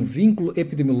 estão com vínculo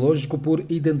epidemiológico por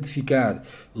identificar.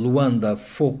 Luanda,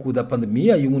 foco da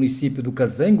pandemia, e o município do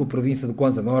Cazengo, província do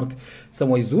Kwanza Norte,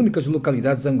 são as únicas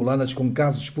localidades angolanas com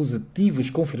casos positivos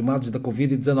confirmados da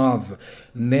Covid-19.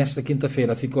 Nesta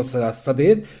quinta-feira ficou-se a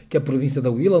saber que a província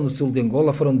da Huila, no sul de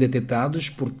Angola, foram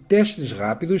detectados por testes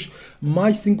rápidos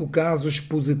mais 5 casos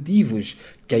positivos,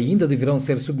 que ainda deverão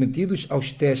ser submetidos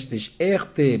aos testes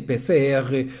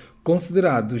RT-PCR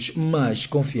considerados mais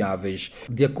confiáveis.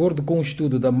 De acordo com um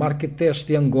estudo da Market Test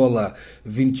Angola,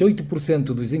 28%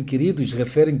 dos inquiridos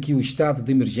referem que o estado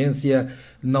de emergência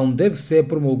não deve ser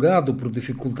promulgado por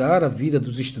dificultar a vida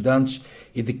dos estudantes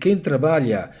e de quem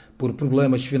trabalha, por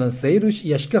problemas financeiros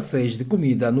e a escassez de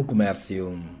comida no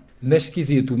comércio. Neste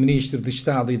quesito, o Ministro de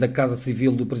Estado e da Casa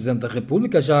Civil do Presidente da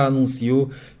República já anunciou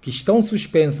que estão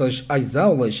suspensas as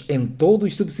aulas em todos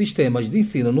os subsistemas de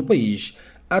ensino no país,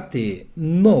 até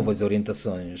novas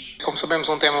orientações. Como sabemos,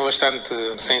 um tema bastante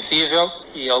sensível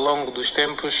e ao longo dos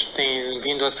tempos têm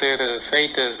vindo a ser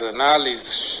feitas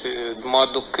análises, de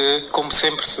modo que, como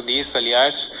sempre se disse,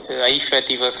 aliás, a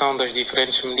efetivação das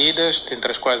diferentes medidas,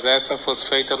 entre as quais essa, fosse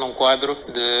feita num quadro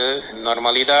de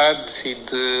normalidade e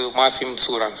de máximo de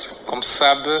segurança. Como se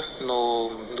sabe, no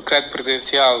Decreto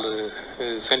Presidencial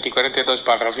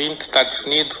 142/20 está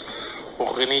definido o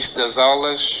reinício das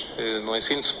aulas no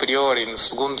ensino superior e no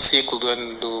segundo ciclo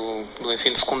do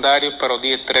ensino secundário para o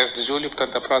dia 13 de julho,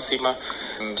 portanto a próxima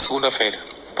segunda-feira.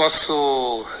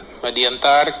 Posso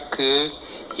adiantar que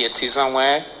a decisão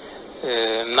é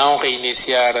não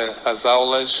reiniciar as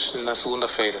aulas na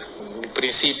segunda-feira. O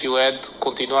princípio é de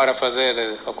continuar a fazer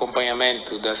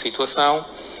acompanhamento da situação.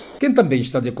 Quem também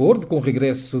está de acordo com o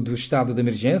regresso do estado de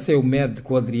emergência é o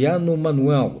médico Adriano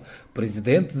Manuel,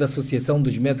 presidente da Associação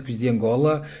dos Médicos de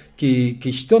Angola, que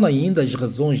questiona ainda as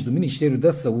razões do Ministério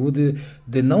da Saúde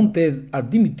de não ter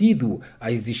admitido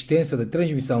a existência de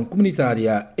transmissão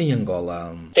comunitária em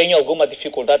Angola. Tenho alguma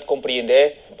dificuldade de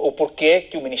compreender o porquê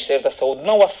que o Ministério da Saúde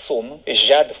não assume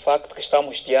já de facto que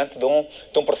estamos diante de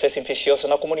um processo infeccioso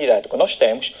na comunidade. O que nós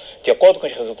temos, de acordo com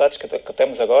os resultados que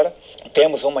temos agora,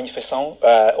 temos uma manifestação,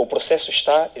 o processo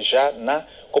está já na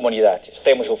comunidade.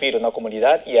 Temos o vírus na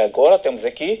comunidade e agora temos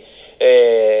aqui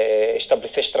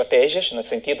estabelecer estratégias no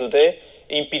sentido de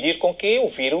impedir com que o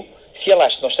vírus se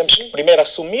alastre. Nós temos que primeiro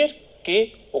assumir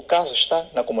que o caso está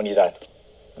na comunidade.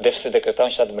 Deve-se decretar um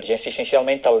estado de emergência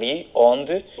essencialmente ali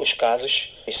onde os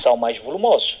casos são mais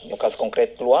volumosos. No caso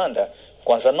concreto de Luanda,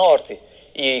 Kwanza Norte.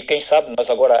 E quem sabe, nós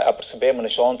agora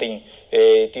apercebemos, ontem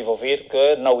tive a ouvir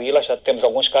que na Huila já temos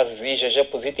alguns casos IgG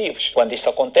positivos. Quando isso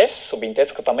acontece,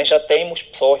 subentende que também já temos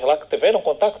pessoas lá que tiveram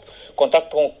contato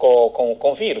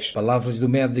com vírus. Palavras do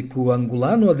médico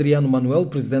angolano Adriano Manuel,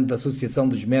 presidente da Associação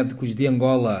dos Médicos de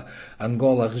Angola.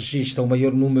 Angola registra o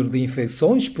maior número de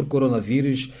infecções por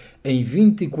coronavírus em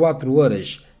 24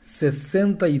 horas.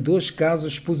 62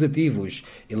 casos positivos,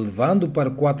 elevando para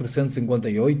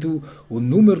 458 o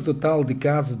número total de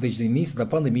casos desde o início da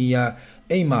pandemia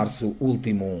em março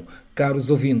último.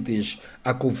 Caros ouvintes,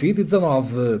 a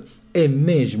Covid-19 é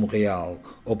mesmo real.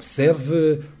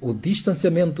 Observe o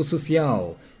distanciamento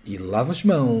social e lave as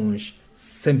mãos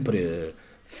sempre.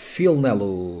 Phil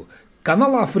Nelo,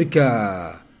 Canal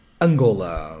África,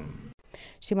 Angola.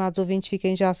 Estimados ouvintes,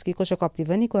 fiquem já a seguir com o Jacob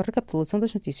Divani com a recapitulação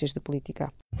das notícias de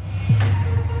política.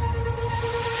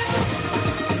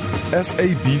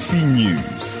 SABC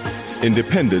News.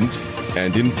 Independent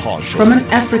and impartial. From an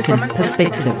African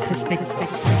perspective.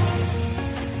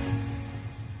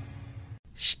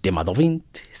 Estimado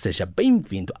ouvinte, seja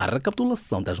bem-vindo à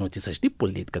recapitulação das notícias de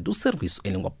política do Serviço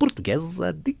em Língua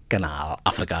Portuguesa de Canal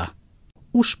África.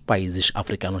 Os países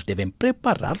africanos devem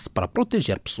preparar-se para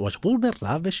proteger pessoas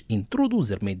vulneráveis e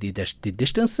introduzir medidas de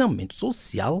distanciamento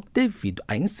social devido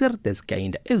à incerteza que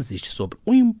ainda existe sobre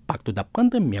o impacto da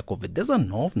pandemia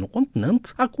Covid-19 no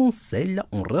continente, aconselha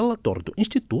um relatório do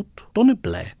Instituto Tony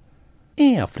Blair.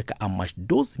 Em África, há mais de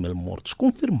 12 mil mortos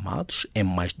confirmados e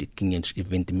mais de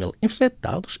 520 mil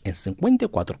infectados em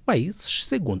 54 países,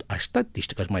 segundo as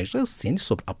estatísticas mais recentes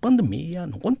sobre a pandemia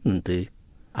no continente.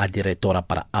 A diretora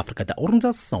para a África da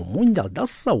Organização Mundial da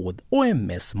Saúde,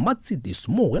 OMS,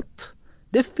 Matshidiso Moeti,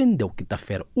 defendeu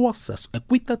quinta-feira o acesso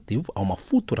equitativo a uma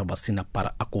futura vacina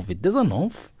para a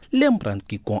Covid-19, lembrando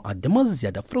que com a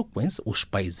demasiada frequência os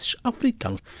países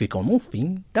africanos ficam no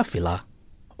fim da fila.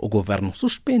 O governo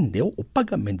suspendeu o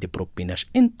pagamento de propinas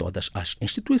em todas as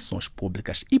instituições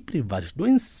públicas e privadas do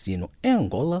ensino em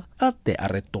Angola até a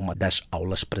retoma das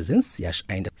aulas presenciais,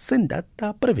 ainda sem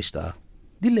data prevista.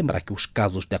 De lembrar que os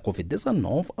casos da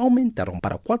Covid-19 aumentaram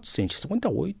para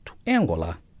 458 em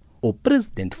Angola. O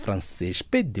presidente francês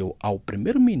pediu ao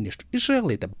primeiro-ministro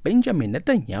israelita Benjamin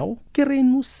Netanyahu que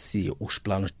renuncie os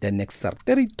planos de anexar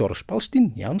territórios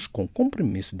palestinianos com o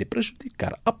compromisso de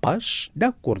prejudicar a paz, de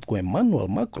acordo com Emmanuel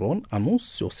Macron,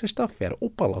 anunciou sexta-feira o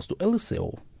Palácio do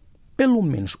Eliseu. Pelo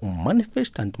menos um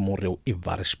manifestante morreu e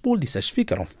várias polícias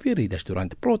ficaram feridas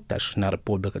durante protestos na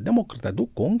República Democrática do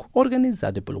Congo,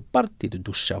 organizado pelo partido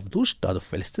do chefe do Estado,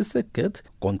 Félix Tshisekedi,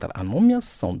 contra a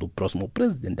nomeação do próximo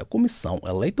presidente da Comissão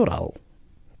Eleitoral.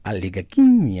 A Liga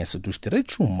Guineense dos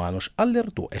Direitos Humanos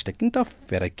alertou esta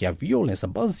quinta-feira que a violência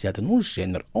baseada no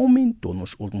gênero aumentou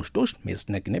nos últimos 2 meses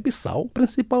na Guiné-Bissau,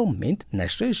 principalmente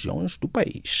nas regiões do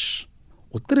país.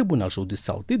 O Tribunal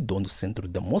Judicial de Dom do Centro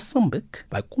de Moçambique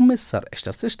vai começar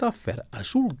esta sexta-feira a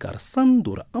julgar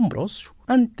Sandura Ambrósio,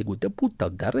 antigo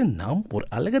deputado da Renam, por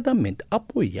alegadamente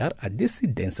apoiar a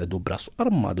dissidência do braço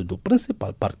armado do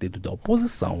principal partido da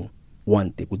oposição. O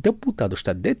antigo deputado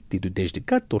está detido desde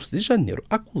 14 de janeiro,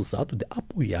 acusado de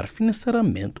apoiar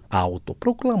financeiramente a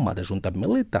autoproclamada junta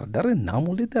militar da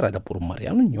Renamo, liderada por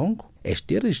Mariano Nhongo,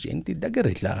 ex-dirigente da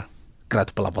guerrilha.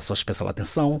 Grato pela vossa especial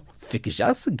atenção, fique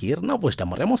já a seguir na Voz da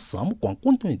Maré Moçambo com a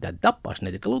continuidade da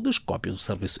página de caleidoscópio do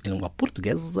Serviço em Língua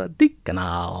Portuguesa de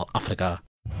Canal África.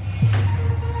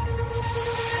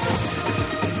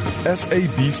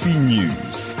 SABC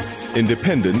News,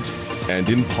 independent and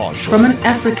impartial. From an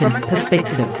African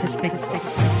perspective.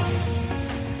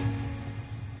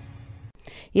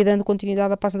 E dando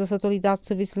continuidade à página da atualidade do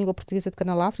Serviço de Língua Portuguesa de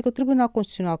Canal África, o Tribunal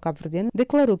Constitucional Cabo-Verdiano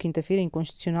declarou quinta-feira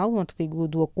inconstitucional um artigo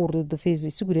do Acordo de Defesa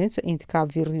e Segurança entre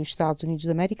Cabo Verde e os Estados Unidos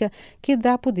da América que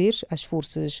dá poderes às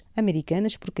forças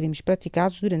americanas por crimes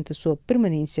praticados durante a sua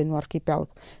permanência no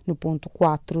arquipélago. No ponto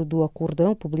 4 do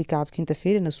acordão, publicado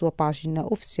quinta-feira na sua página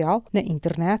oficial na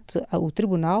internet, o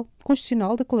Tribunal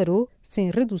Constitucional declarou,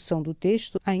 sem redução do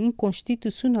texto, a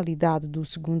inconstitucionalidade do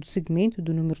segundo segmento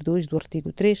do número 2 do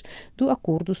artigo 3 do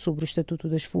Acordo sobre o Estatuto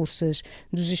das Forças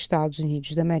dos Estados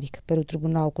Unidos da América. Para o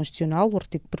Tribunal Constitucional, o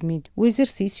artigo permite o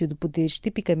exercício de poderes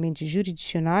tipicamente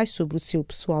jurisdicionais sobre o seu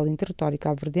pessoal em território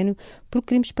cabo-verdiano por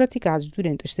crimes praticados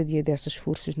durante a estadia dessas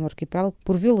forças no arquipélago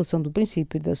por violação do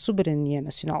princípio da soberania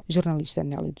nacional. Jornalista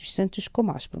Nélia dos Santos com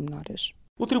mais pormenores.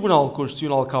 O Tribunal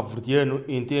Constitucional Cabo-Verdiano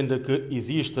entende que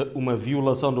existe uma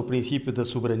violação do princípio da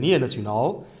soberania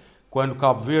nacional quando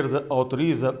Cabo Verde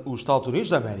autoriza os Estados Unidos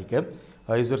da América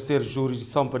a exercer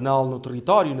jurisdição penal no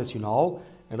território nacional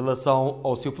em relação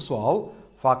ao seu pessoal,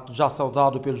 facto já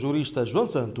saudado pelo jurista João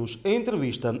Santos em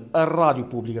entrevista à Rádio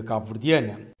Pública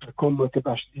Cabo-Verdiana. Como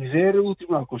acabaste de dizer, o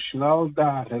Tribunal Constitucional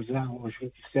dá razão aos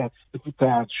 27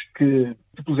 deputados que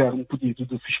depuseram um pedido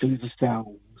de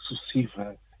fiscalização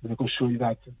sucessiva da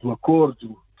constitucionalidade do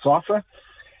acordo SOFA,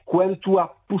 quanto à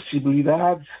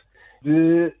possibilidade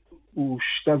de os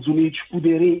Estados Unidos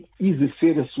poderem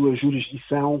exercer a sua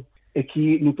jurisdição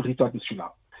aqui no território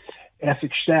nacional. Essa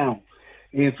questão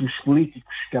entre os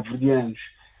políticos cabo-verdianos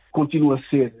continua a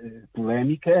ser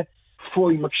polémica.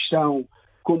 Foi uma questão,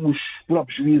 como os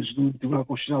próprios juízes do Tribunal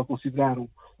Constitucional consideraram,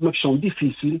 uma questão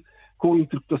difícil, com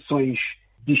interpretações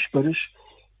díspares.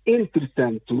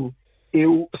 Entretanto,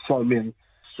 eu pessoalmente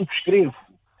subscrevo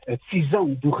a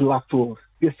decisão do relator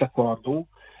desse acórdão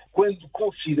quando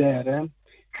considera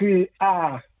que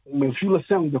há uma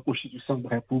violação da Constituição da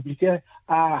República,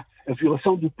 há a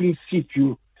violação do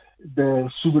princípio da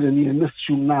soberania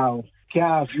nacional, que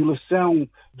há a violação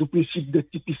do princípio da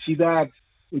tipicidade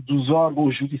dos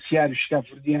órgãos judiciários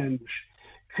cabo-verdianos,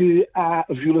 que há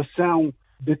a violação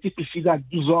da tipicidade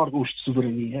dos órgãos de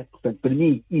soberania. Portanto, para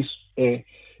mim, isso é,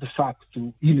 de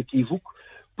facto, inequívoco,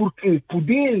 porque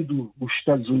podendo os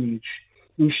Estados Unidos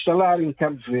instalar em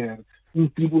Cabo Verde um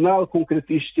tribunal com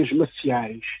características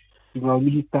marciais, tribunal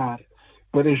militar,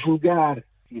 para julgar,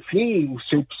 enfim, o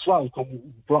seu pessoal, como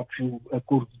o próprio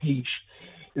acordo diz,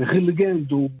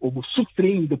 relegando ou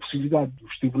subtraindo a possibilidade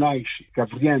dos tribunais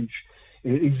cabo-verdianos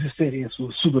exercerem a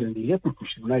sua soberania, porque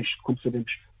os tribunais, como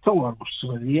sabemos, são órgãos de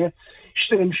soberania,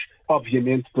 estaremos,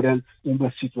 obviamente, perante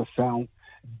uma situação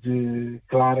de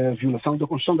clara violação da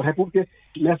Constituição da República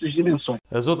nessas dimensões.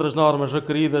 As outras normas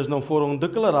requeridas não foram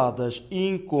declaradas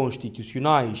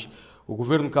inconstitucionais. O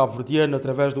governo cabo-verdiano,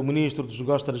 através do Ministro dos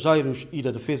Negócios Estrangeiros e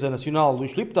da Defesa Nacional,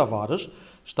 Luís Filipe Tavares,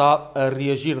 está a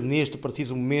reagir neste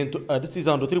preciso momento à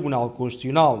decisão do Tribunal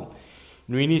Constitucional.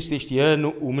 No início deste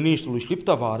ano, o Ministro Luís Filipe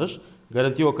Tavares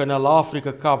garantiu ao Canal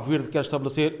África que Cabo Verde quer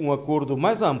estabelecer um acordo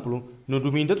mais amplo no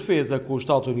domínio da defesa com os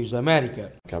Estados Unidos da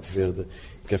América. Cabo Verde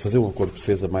quer fazer um acordo de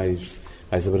defesa mais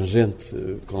abrangente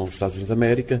com os Estados Unidos da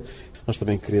América. Nós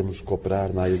também queremos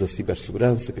cooperar na área da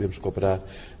cibersegurança, queremos cooperar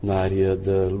na área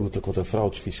da luta contra a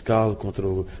fraude fiscal, contra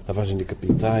a lavagem de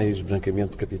capitais,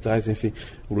 branqueamento de capitais, enfim,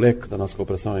 o leque da nossa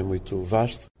cooperação é muito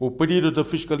vasto. O pedido de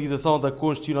fiscalização da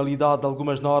constitucionalidade de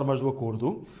algumas normas do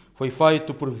acordo foi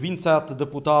feito por 27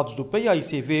 deputados do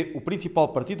PAICV, o principal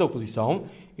partido da oposição,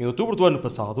 em outubro do ano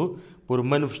passado, por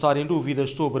manifestarem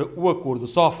dúvidas sobre o acordo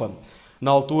SOFA. Na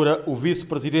altura, o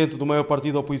vice-presidente do maior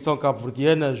partido da oposição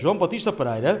cabo-verdiana, João Batista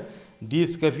Pereira,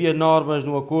 disse que havia normas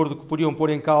no acordo que podiam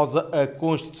pôr em causa a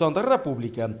Constituição da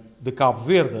República de Cabo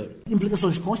Verde.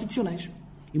 Implicações constitucionais,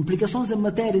 implicações em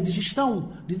matéria de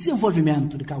gestão de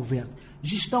desenvolvimento de Cabo Verde,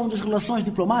 gestão das relações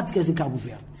diplomáticas de Cabo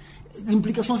Verde,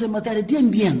 implicações em matéria de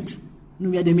ambiente,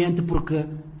 nomeadamente porque,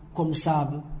 como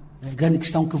sabe, a grande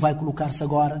questão que vai colocar-se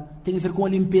agora tem a ver com a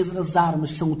limpeza das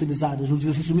armas que são utilizadas nos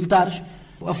exercícios militares,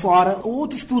 afora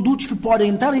outros produtos que podem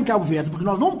entrar em Cabo Verde, porque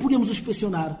nós não podemos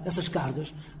inspecionar essas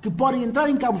cargas, que podem entrar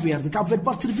em Cabo Verde. Cabo Verde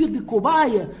pode servir de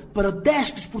cobaia para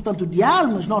testes, portanto, de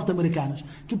armas norte-americanas,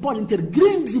 que podem ter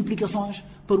grandes implicações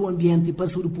para o ambiente e para a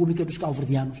saúde pública dos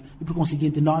cabo-verdianos. E, por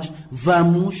conseguinte, nós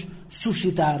vamos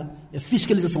suscitar a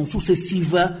fiscalização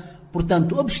sucessiva,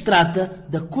 portanto, abstrata,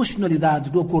 da constitucionalidade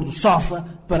do acordo SOFA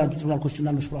perante o Tribunal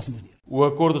Constitucional nos próximos dias. O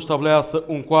acordo estabelece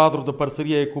um quadro de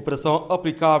parceria e cooperação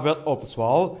aplicável ao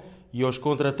pessoal e aos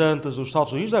contratantes dos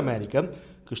Estados Unidos da América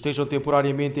que estejam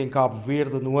temporariamente em Cabo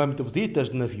Verde no âmbito de visitas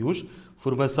de navios,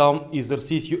 formação,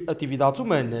 exercício, atividades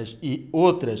humanas e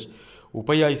outras. O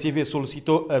PAICV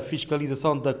solicitou a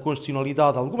fiscalização da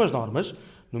constitucionalidade de algumas normas,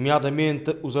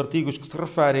 nomeadamente os artigos que se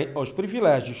referem aos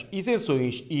privilégios,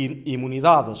 isenções e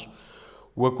imunidades.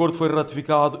 O acordo foi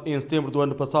ratificado em setembro do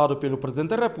ano passado pelo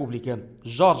Presidente da República,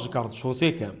 Jorge Carlos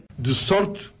Fonseca. De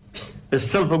sorte a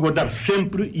salvaguardar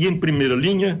sempre e em primeira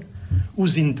linha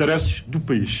os interesses do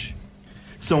país.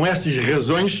 São essas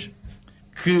razões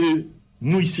que,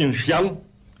 no essencial,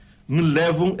 me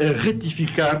levam a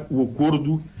ratificar o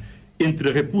acordo entre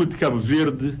a República de Cabo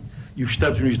Verde e os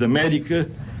Estados Unidos da América,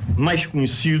 mais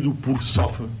conhecido por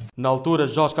SOFA. Na altura,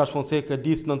 Jorge Carlos Fonseca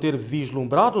disse não ter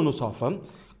vislumbrado no SOFA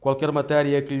qualquer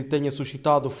matéria que lhe tenha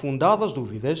suscitado fundadas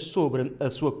dúvidas sobre a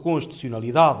sua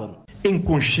constitucionalidade. Em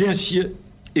consciência,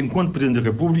 enquanto Presidente da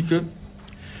República,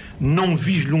 não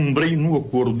vislumbrei no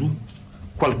acordo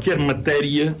qualquer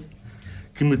matéria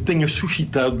que me tenha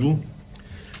suscitado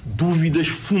dúvidas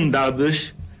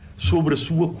fundadas sobre a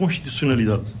sua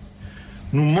constitucionalidade.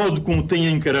 No modo como tenho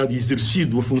encarado e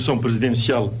exercido a função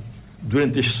presidencial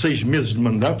durante estes 6 meses de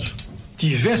mandato,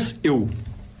 tivesse eu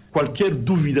qualquer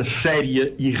dúvida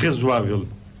séria e razoável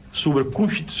sobre a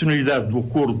constitucionalidade do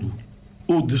acordo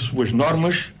ou de suas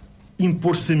normas,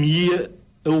 impor-se-me-ia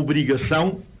a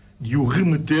obrigação de o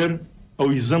remeter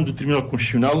ao exame do Tribunal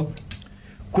Constitucional,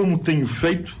 como tenho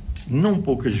feito, não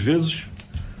poucas vezes,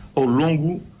 ao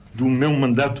longo do meu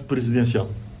mandato presidencial.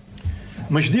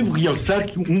 Mas devo realçar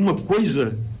que uma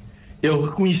coisa é o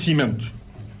reconhecimento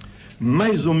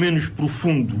mais ou menos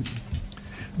profundo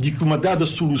de que uma dada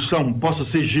solução possa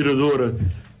ser geradora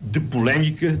de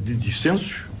polémica, de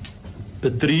dissensos,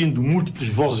 atraindo múltiplas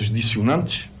vozes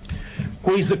dissonantes.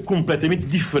 Coisa completamente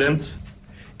diferente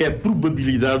é a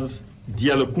probabilidade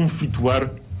de ela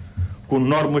conflituar com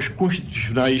normas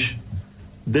constitucionais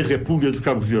da República de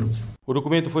Cabo Verde. O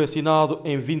documento foi assinado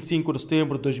em 25 de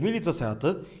setembro de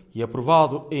 2017 e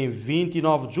aprovado em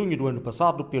 29 de junho do ano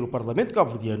passado pelo Parlamento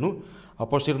cabo-verdiano,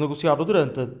 após ser negociado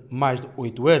durante mais de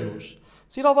 8 anos.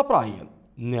 Cidade da Praia,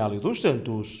 Nélio dos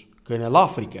Santos, Canal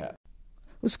África.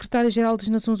 O secretário-geral das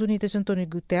Nações Unidas, António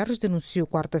Guterres, denunciou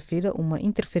quarta-feira uma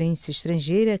interferência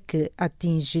estrangeira que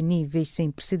atinge níveis sem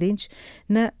precedentes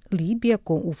na Líbia,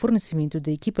 com o fornecimento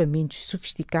de equipamentos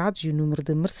sofisticados e o número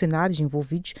de mercenários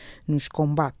envolvidos nos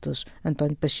combates.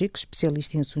 António Pacheco,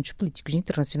 especialista em assuntos políticos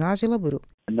internacionais, elaborou.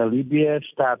 Na Líbia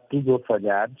está tudo a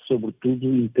falhar, sobretudo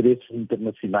interesses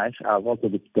internacionais à volta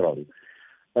do petróleo.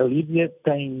 A Líbia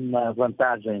tem uma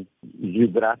vantagem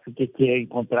geográfica que é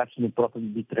encontrar-se no próprio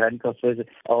Mediterrâneo, ou seja,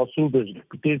 ao sul das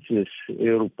potências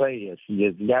europeias e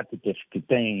asiáticas que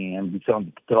têm ambição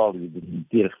de petróleo, de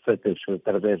ter receitas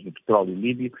através do petróleo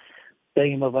líbio,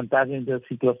 tem uma vantagem da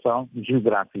situação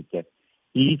geográfica.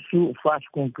 E isso faz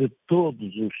com que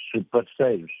todos os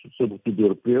parceiros, sobretudo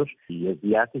europeus e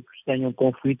asiáticos, tenham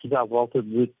conflitos à volta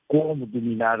de como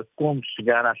dominar, como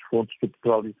chegar às fontes do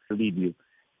petróleo líbio.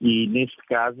 E, neste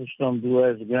caso, estão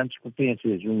duas grandes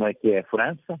potências, uma que é a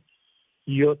França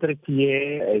e outra que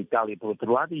é a Itália, por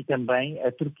outro lado, e também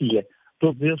a Turquia.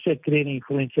 Todos eles a quererem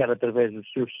influenciar através dos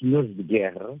seus senhores de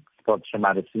guerra, se pode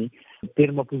chamar assim, ter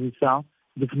uma posição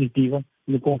definitiva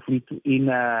no conflito e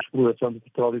na exploração do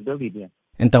petróleo da Líbia.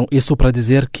 Então, isso para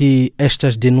dizer que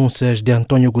estas denúncias de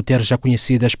António Guterres, já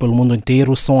conhecidas pelo mundo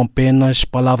inteiro, são apenas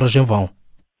palavras em vão?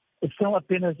 São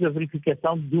apenas a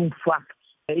verificação de um facto.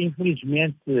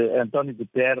 Infelizmente, António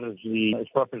Guterres e as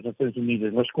próprias Nações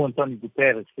Unidas, mas com António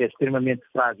Guterres, que é extremamente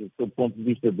frágil do ponto de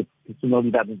vista de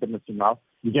profissionalidade internacional,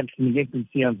 digamos que ninguém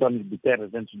conhecia António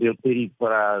Guterres antes de ele ter ido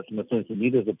para as Nações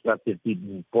Unidas, apesar de ter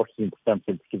tido postos importantes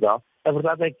em Portugal. A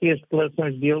verdade é que as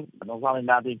declarações dele não valem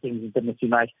nada em termos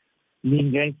internacionais.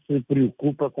 Ninguém se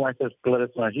preocupa com essas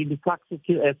declarações. E, de facto,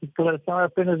 essa declaração é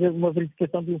apenas uma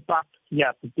verificação de um facto que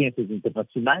há potências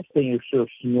internacionais, têm os seus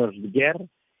senhores de guerra,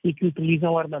 e que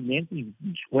utilizam armamento e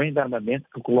dispõem de armamento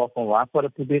que colocam lá para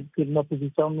poder ter uma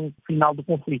posição no final do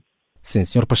conflito. Sim,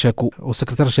 Sr. Pacheco, o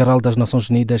secretário-geral das Nações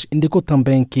Unidas indicou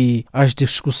também que as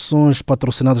discussões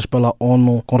patrocinadas pela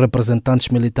ONU com representantes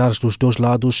militares dos dois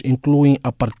lados incluem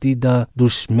a partida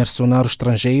dos mercenários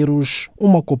estrangeiros,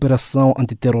 uma cooperação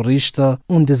antiterrorista,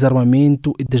 um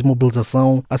desarmamento e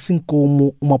desmobilização, assim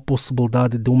como uma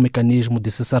possibilidade de um mecanismo de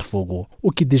cessar-fogo.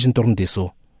 O que diz em torno disso?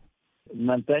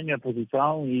 Mantenho a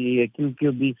posição e aquilo que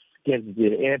eu disse, quer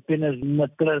dizer, é apenas uma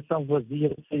declaração vazia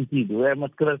de sentido. É uma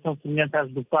declaração semelhante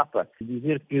às do Papa.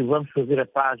 Dizer que vamos fazer a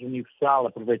paz universal,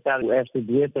 aproveitar esta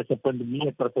doença, esta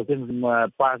pandemia, para fazermos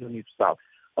uma paz universal.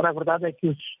 Ora, a verdade é que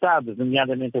os Estados,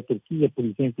 nomeadamente a Turquia, por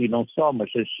exemplo, e não só, mas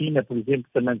a China, por exemplo,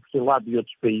 também por seu lado e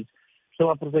outros países, estão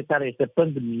a aproveitar esta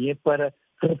pandemia para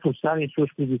reforçarem as suas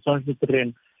posições no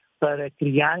terreno, para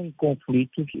criarem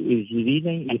conflitos,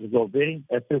 gerirem e resolverem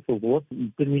a seu favor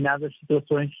determinadas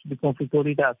situações de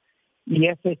conflitualidade. E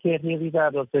essa é que é a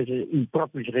realidade, ou seja, o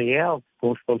próprio Israel,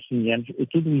 com os palestinianos,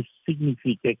 tudo isso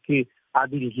significa que há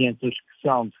dirigentes que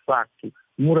são, de facto,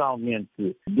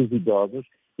 moralmente duvidosos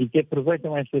e que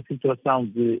aproveitam esta situação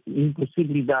de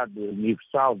impossibilidade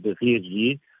universal de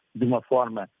reagir de uma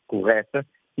forma correta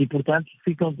e, portanto,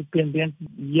 ficam dependentes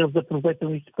e eles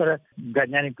aproveitam isso para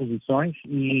ganharem posições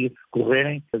e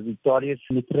recorrerem a vitórias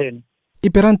no terreno. E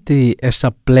perante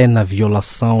esta plena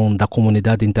violação da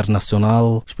comunidade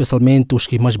internacional, especialmente os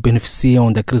que mais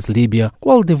beneficiam da crise líbia,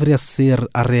 qual deveria ser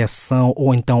a reação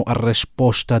ou então a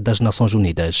resposta das Nações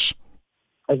Unidas?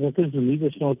 As Nações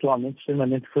Unidas são atualmente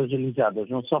extremamente fragilizadas,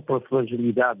 não só pela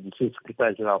fragilidade do seu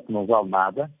secretário-geral, que não vale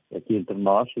nada, aqui entre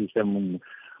nós, isso é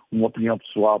uma opinião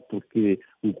pessoal, porque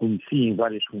o conheci em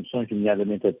várias funções,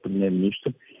 nomeadamente a de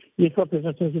Primeiro-Ministro, e as próprias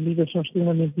Nações Unidas são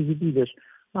extremamente divididas.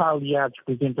 Há aliados,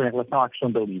 por exemplo, em relação à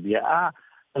questão da Líbia, há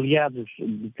aliados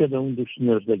de cada um dos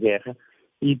senhores da guerra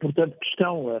e, portanto, que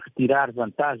estão a retirar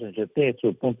vantagens até do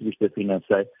seu ponto de vista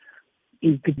financeiro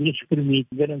e que lhes permite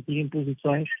garantirem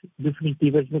posições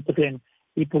definitivas no terreno.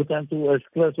 E, portanto, as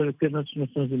declarações que as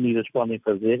Nações Unidas podem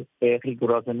fazer é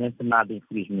rigorosamente nada,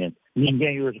 infelizmente.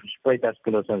 Ninguém hoje respeita as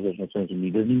declarações das Nações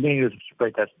Unidas, ninguém hoje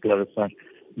respeita as declarações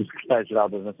do Secretário-Geral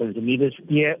das Nações Unidas,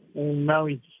 que é um não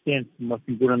existente, uma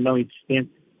figura não existente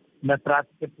na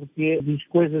prática, porque diz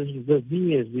coisas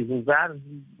vazias e vulgares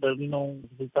e ali não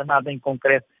resulta nada em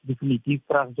concreto definitivo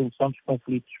para a resolução dos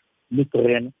conflitos no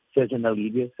terreno, seja na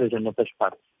Líbia, seja noutras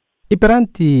partes. E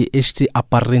perante este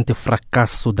aparente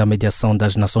fracasso da mediação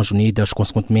das Nações Unidas,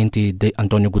 consequentemente de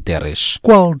António Guterres,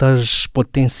 qual das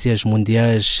potências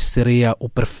mundiais seria o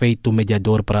perfeito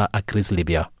mediador para a crise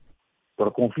líbia? Para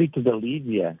o conflito da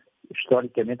Líbia,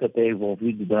 historicamente até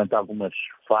envolvido durante algumas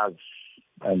fases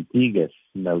antigas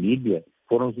na Líbia,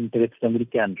 foram os interesses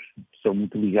americanos, que são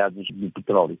muito ligados no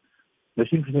petróleo. Mas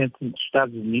simplesmente os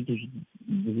Estados Unidos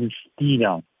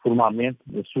desistiram formalmente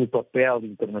do seu papel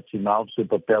internacional, do seu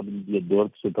papel de mediador,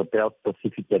 do seu papel de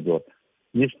pacificador.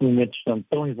 neste momento estão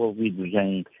tão envolvidos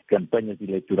em campanhas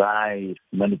eleitorais,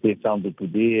 manutenção do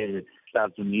poder,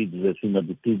 Estados Unidos acima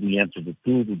de tudo e antes de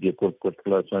tudo, de acordo com as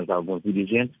declarações de alguns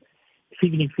dirigentes,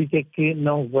 significa que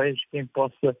não vejo quem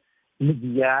possa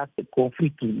mediar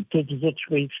conflito. Todos os outros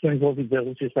países estão envolvidos, a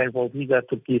Rússia está envolvida, a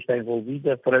Turquia está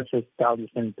envolvida, a França e a Itália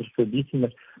estão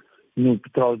interessadíssimas no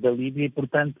petróleo da Líbia e,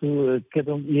 portanto,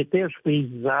 e até os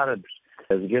países árabes,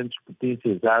 as grandes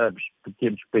potências árabes,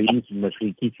 pequenos países, mas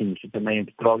riquíssimos também em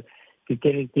petróleo, que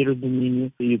querem ter o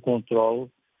domínio e o controle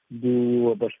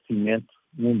do abastecimento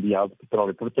mundial de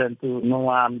petróleo. Portanto, não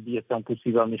há mediação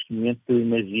possível neste momento, eu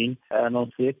imagino, a não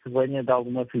ser que venha de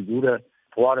alguma figura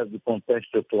fora do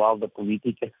contexto atual da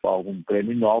política, algum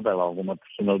prémio Nobel, alguma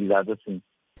personalidade assim.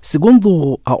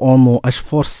 Segundo a ONU, as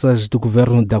forças do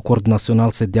governo de acordo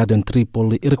nacional sediado em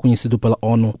Trípoli e reconhecido pela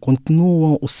ONU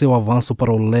continuam o seu avanço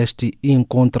para o leste e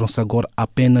encontram-se agora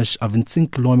apenas a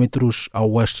 25 km a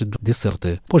oeste de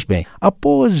Sirte. Pois bem,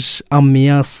 após a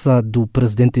ameaça do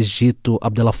presidente egito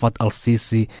Abdel Fattah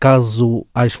al-Sisi, caso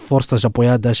as forças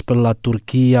apoiadas pela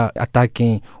Turquia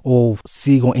ataquem ou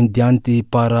sigam em diante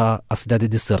para a cidade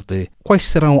de Sirte, quais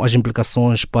serão as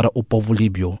implicações para o povo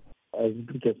líbio? As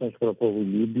implicações para o povo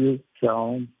líbio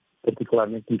são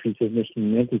particularmente difíceis neste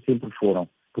momento e sempre foram,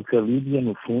 porque a Líbia,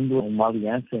 no fundo, é uma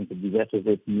aliança entre diversas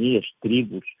etnias,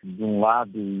 tribos, de um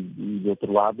lado e do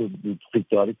outro lado do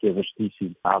território, que é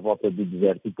vastíssimo, à volta do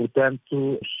deserto. E,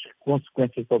 portanto, as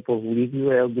consequências para o povo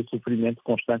líbio é o do sofrimento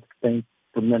constante que tem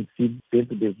permanecido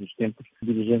sempre desde os tempos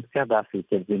do dirigente Gaddafi.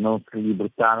 Quer dizer, não se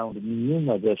libertaram de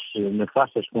nenhuma das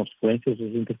nefastas consequências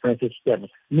das interferências externas,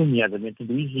 nomeadamente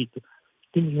do Egito.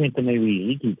 Simplesmente também o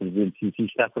Egito, e o presidente Sisi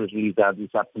está fragilizado e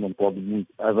sabe que não pode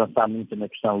avançar muito na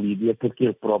questão líbia, porque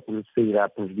ele próprio sairá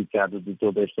prejudicado de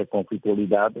toda esta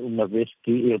conflitualidade, uma vez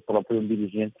que ele próprio é um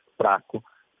dirigente fraco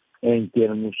em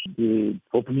termos de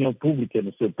opinião pública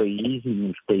no seu país e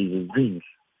nos países vizinhos.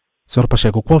 Sr.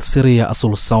 Pacheco, qual seria a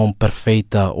solução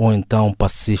perfeita ou então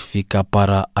pacífica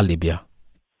para a Líbia?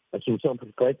 A solução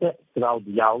perfeita será o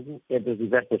diálogo entre as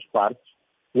diversas partes,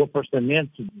 o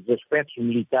afastamento dos aspectos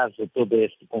militares a todo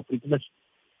este conflito, mas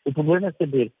o problema é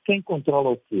saber quem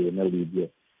controla o quê na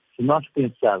Líbia. Se nós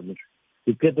pensarmos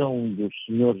que cada um dos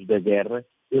senhores da guerra,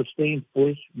 eles têm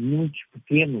depois muitos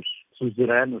pequenos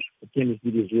suzeranos, pequenos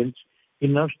dirigentes, que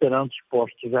não estarão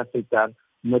dispostos a aceitar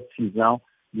uma decisão,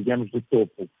 digamos, do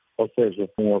topo. Ou seja,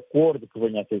 um acordo que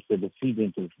venha a ser estabelecido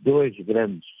entre os dois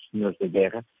grandes senhores da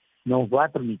guerra não vai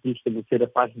permitir estabelecer a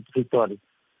paz no território.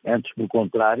 Antes, pelo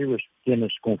contrário, os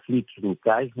pequenos conflitos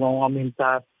locais vão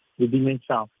aumentar de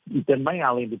dimensão. E também,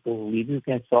 além do povo líbio,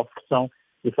 quem sofre são,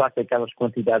 de facto, aquelas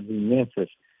quantidades imensas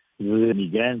de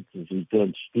migrantes e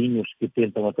clandestinos que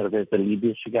tentam, através da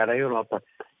Líbia, chegar à Europa,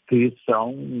 que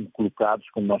são colocados,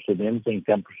 como nós sabemos, em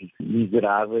campos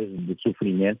miseráveis de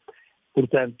sofrimento.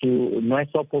 Portanto, não é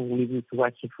só o povo líbio que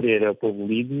vai sofrer, é o povo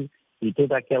líbio e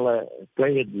toda aquela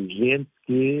pleia de gente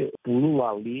que pulula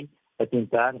ali a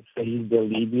tentar sair da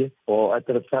Líbia ou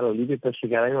atravessar a Líbia para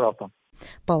chegar à Europa.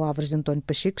 Palavras de António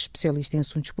Pacheco, especialista em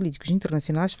assuntos políticos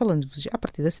internacionais, falando-vos a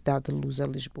partir da cidade de Lusa,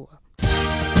 Lisboa.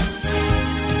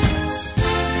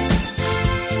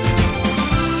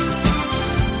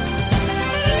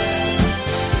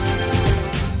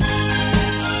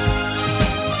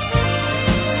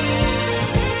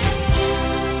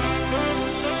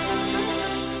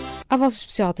 A vossa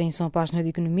especial atenção à página de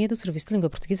economia do Serviço de Língua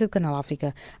Portuguesa do Canal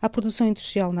África. A produção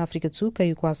industrial na África do Sul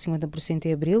caiu quase 50%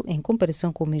 em abril, em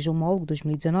comparação com o mês homólogo de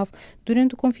 2019,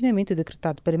 durante o confinamento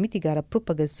decretado para mitigar a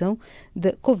propagação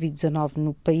da Covid-19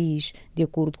 no país. De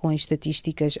acordo com as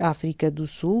estatísticas África do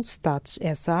Sul, Stats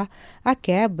SA, a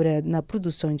quebra na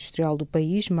produção industrial do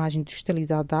país, margem de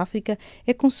industrialidade da África,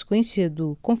 é consequência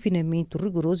do confinamento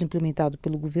rigoroso implementado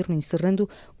pelo governo, encerrando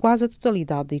quase a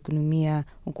totalidade da economia.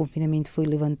 O confinamento foi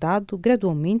levantado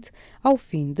gradualmente ao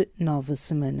fim de 9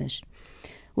 semanas.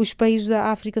 Os países da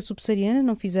África subsaariana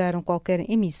não fizeram qualquer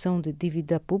emissão de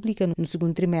dívida pública no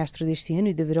segundo trimestre deste ano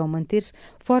e deverão manter-se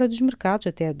fora dos mercados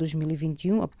até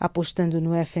 2021, apostando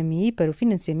no FMI para o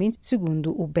financiamento,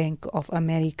 segundo o Bank of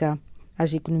America.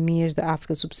 As economias da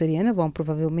África subsaariana vão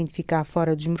provavelmente ficar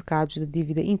fora dos mercados de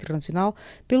dívida internacional,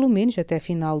 pelo menos até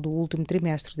final do último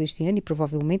trimestre deste ano e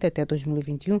provavelmente até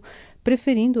 2021,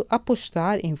 preferindo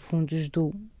apostar em fundos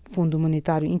do Fundo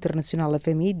Monetário Internacional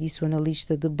FMI, disse o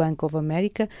analista do Bank of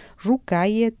America,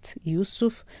 Ruqayyat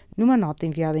Yusuf, numa nota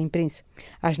enviada à imprensa.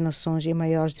 As nações em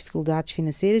maiores dificuldades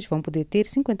financeiras vão poder ter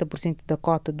 50% da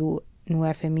cota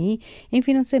no FMI em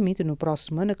financiamento no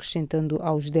próximo ano, acrescentando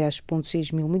aos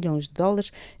 10,6 mil milhões de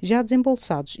dólares já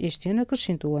desembolsados este ano,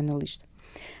 acrescentou o analista.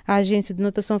 A agência de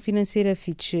notação financeira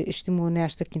Fitch estimou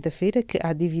nesta quinta-feira que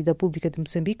a dívida pública de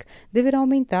Moçambique deverá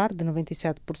aumentar de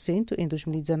 97% em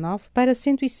 2019 para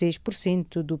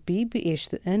 106% do PIB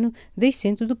este ano,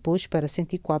 descendo depois para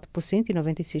 104% e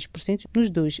 96% nos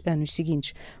 2 anos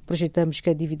seguintes. Projetamos que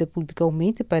a dívida pública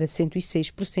aumente para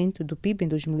 106% do PIB em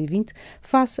 2020,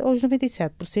 face aos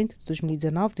 97% de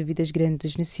 2019, devido às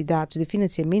grandes necessidades de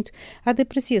financiamento, à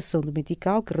depreciação do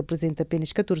metical, que representa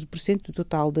apenas 14% do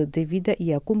total da dívida,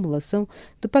 e a acumulação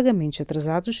de pagamentos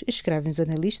atrasados, escrevem os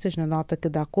analistas na nota que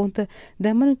dá conta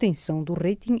da manutenção do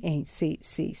rating em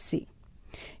CCC.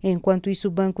 Enquanto isso,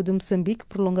 o Banco de Moçambique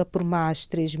prolonga por mais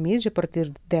 3 meses, a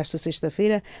partir desta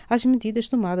sexta-feira, as medidas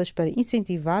tomadas para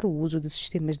incentivar o uso de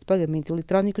sistemas de pagamento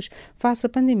eletrónicos face à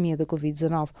pandemia da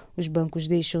Covid-19. Os bancos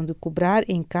deixam de cobrar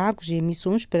encargos e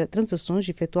emissões para transações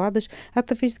efetuadas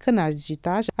através de canais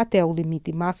digitais até o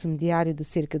limite máximo diário de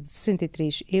cerca de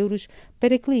 63 euros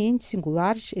para clientes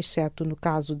singulares, exceto no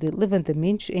caso de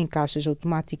levantamentos em caixas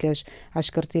automáticas. As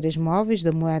carteiras móveis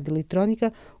da moeda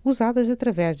eletrónica usadas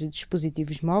através de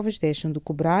dispositivos móveis deixam de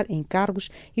cobrar encargos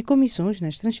e comissões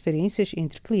nas transferências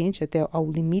entre clientes até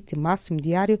ao limite máximo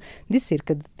diário de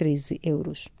cerca de 13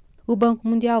 euros. O Banco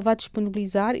Mundial vai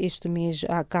disponibilizar este mês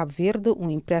a Cabo Verde um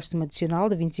empréstimo adicional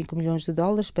de 25 milhões de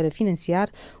dólares para financiar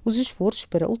os esforços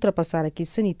para ultrapassar a crise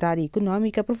sanitária e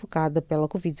económica provocada pela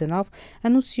Covid-19,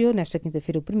 anunciou nesta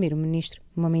quinta-feira o primeiro-ministro.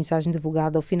 Numa mensagem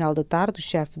divulgada ao final da tarde, o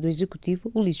chefe do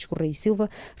Executivo, Ulisses Correia Silva,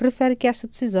 refere que esta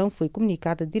decisão foi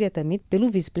comunicada diretamente pelo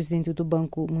vice-presidente do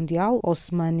Banco Mundial,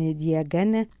 Ousmane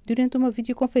Diagana, durante uma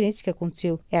videoconferência que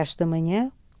aconteceu esta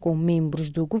manhã com membros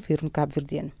do governo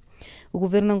cabo-verdiano. O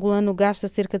governo angolano gasta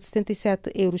cerca de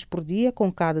 77 euros por dia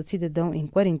com cada cidadão em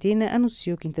quarentena,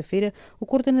 anunciou quinta-feira o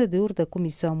coordenador da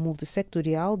Comissão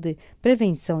Multissectorial de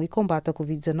Prevenção e Combate à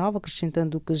Covid-19,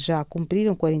 acrescentando que já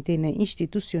cumpriram quarentena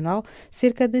institucional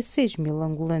cerca de 6 mil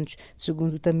angolanos.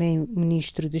 Segundo também o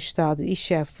ministro de Estado e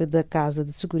chefe da Casa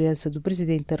de Segurança do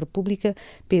Presidente da República,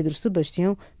 Pedro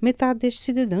Sebastião, metade destes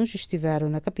cidadãos estiveram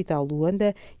na capital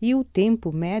Luanda e o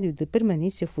tempo médio de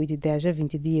permanência foi de 10 a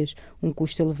 20 dias, um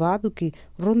custo elevado que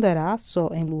rondará só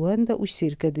em Luanda os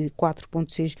cerca de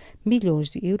 4,6 milhões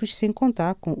de euros, sem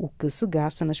contar com o que se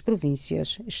gasta nas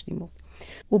províncias, estimou.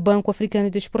 O Banco Africano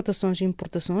de Exportações e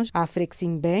Importações, a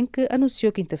Afreximbank,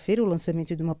 anunciou quinta-feira o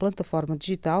lançamento de uma plataforma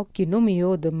digital que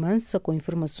nomeou da Mansa, com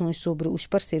informações sobre os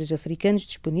parceiros africanos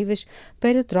disponíveis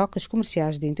para trocas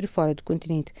comerciais dentro e fora do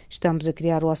continente. Estamos a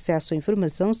criar o acesso à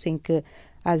informação sem que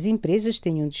as empresas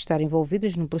tenham de estar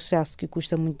envolvidas num processo que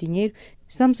custa muito dinheiro.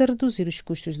 Estamos a reduzir os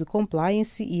custos de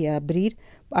compliance e a abrir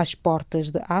as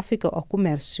portas da África ao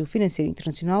comércio financeiro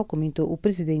internacional, comentou o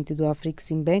presidente do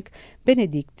Afreximbank,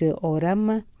 Benedict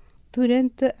Orama,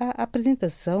 durante a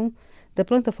apresentação da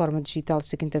plataforma digital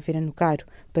esta quinta-feira no Cairo.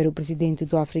 Para o presidente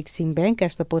do Afreximbank,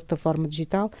 esta plataforma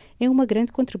digital é uma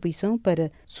grande contribuição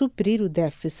para suprir o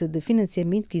déficit de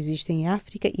financiamento que existe em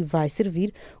África e vai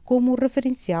servir como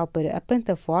referencial para a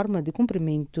plataforma de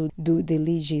cumprimento do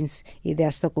diligence. E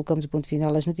desta colocamos o ponto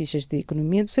final às notícias de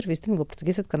economia do Serviço de Língua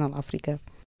Portuguesa do Canal África.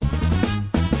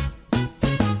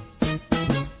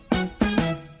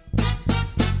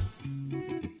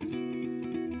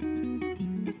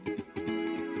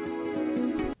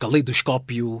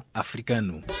 Caleidoscópio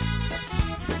africano.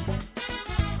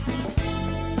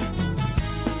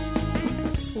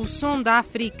 O som da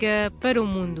África para o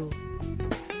mundo.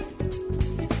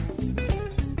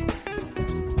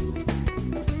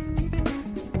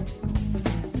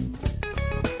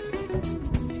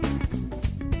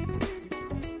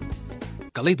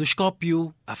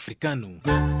 Caleidoscópio africano.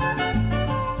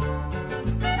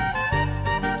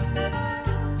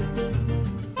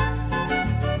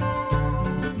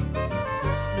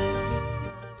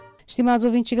 Estimados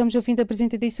ouvintes, chegamos ao fim da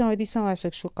presente edição. A edição esta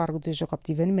que estou a cargo de Jacob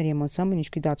Tivani, Maria Monção e nos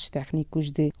cuidados técnicos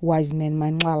de Wiseman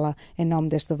Manwala. Em nome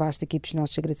desta vasta equipe, os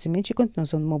nossos agradecimentos e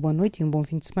continuação de uma boa noite e um bom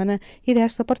fim de semana. E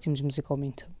desta partimos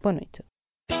musicalmente. Boa noite.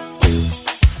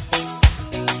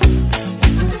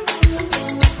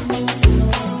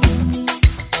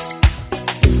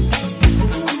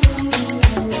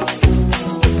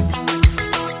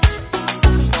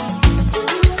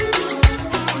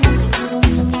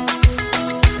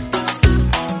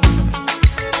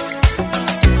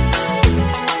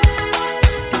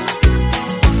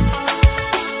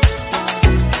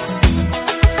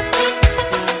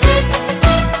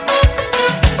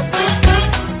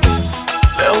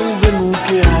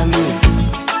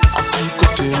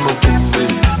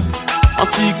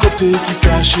 Anti-côté qui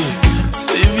caché,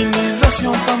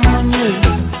 civilisation pas maniée,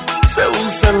 c'est où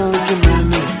celle qui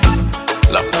mène,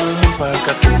 la pomme pas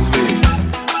qu'à trouver,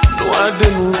 doigt de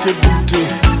nous que goûter,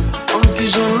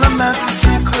 Dijon, la night is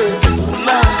secret.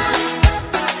 Nah.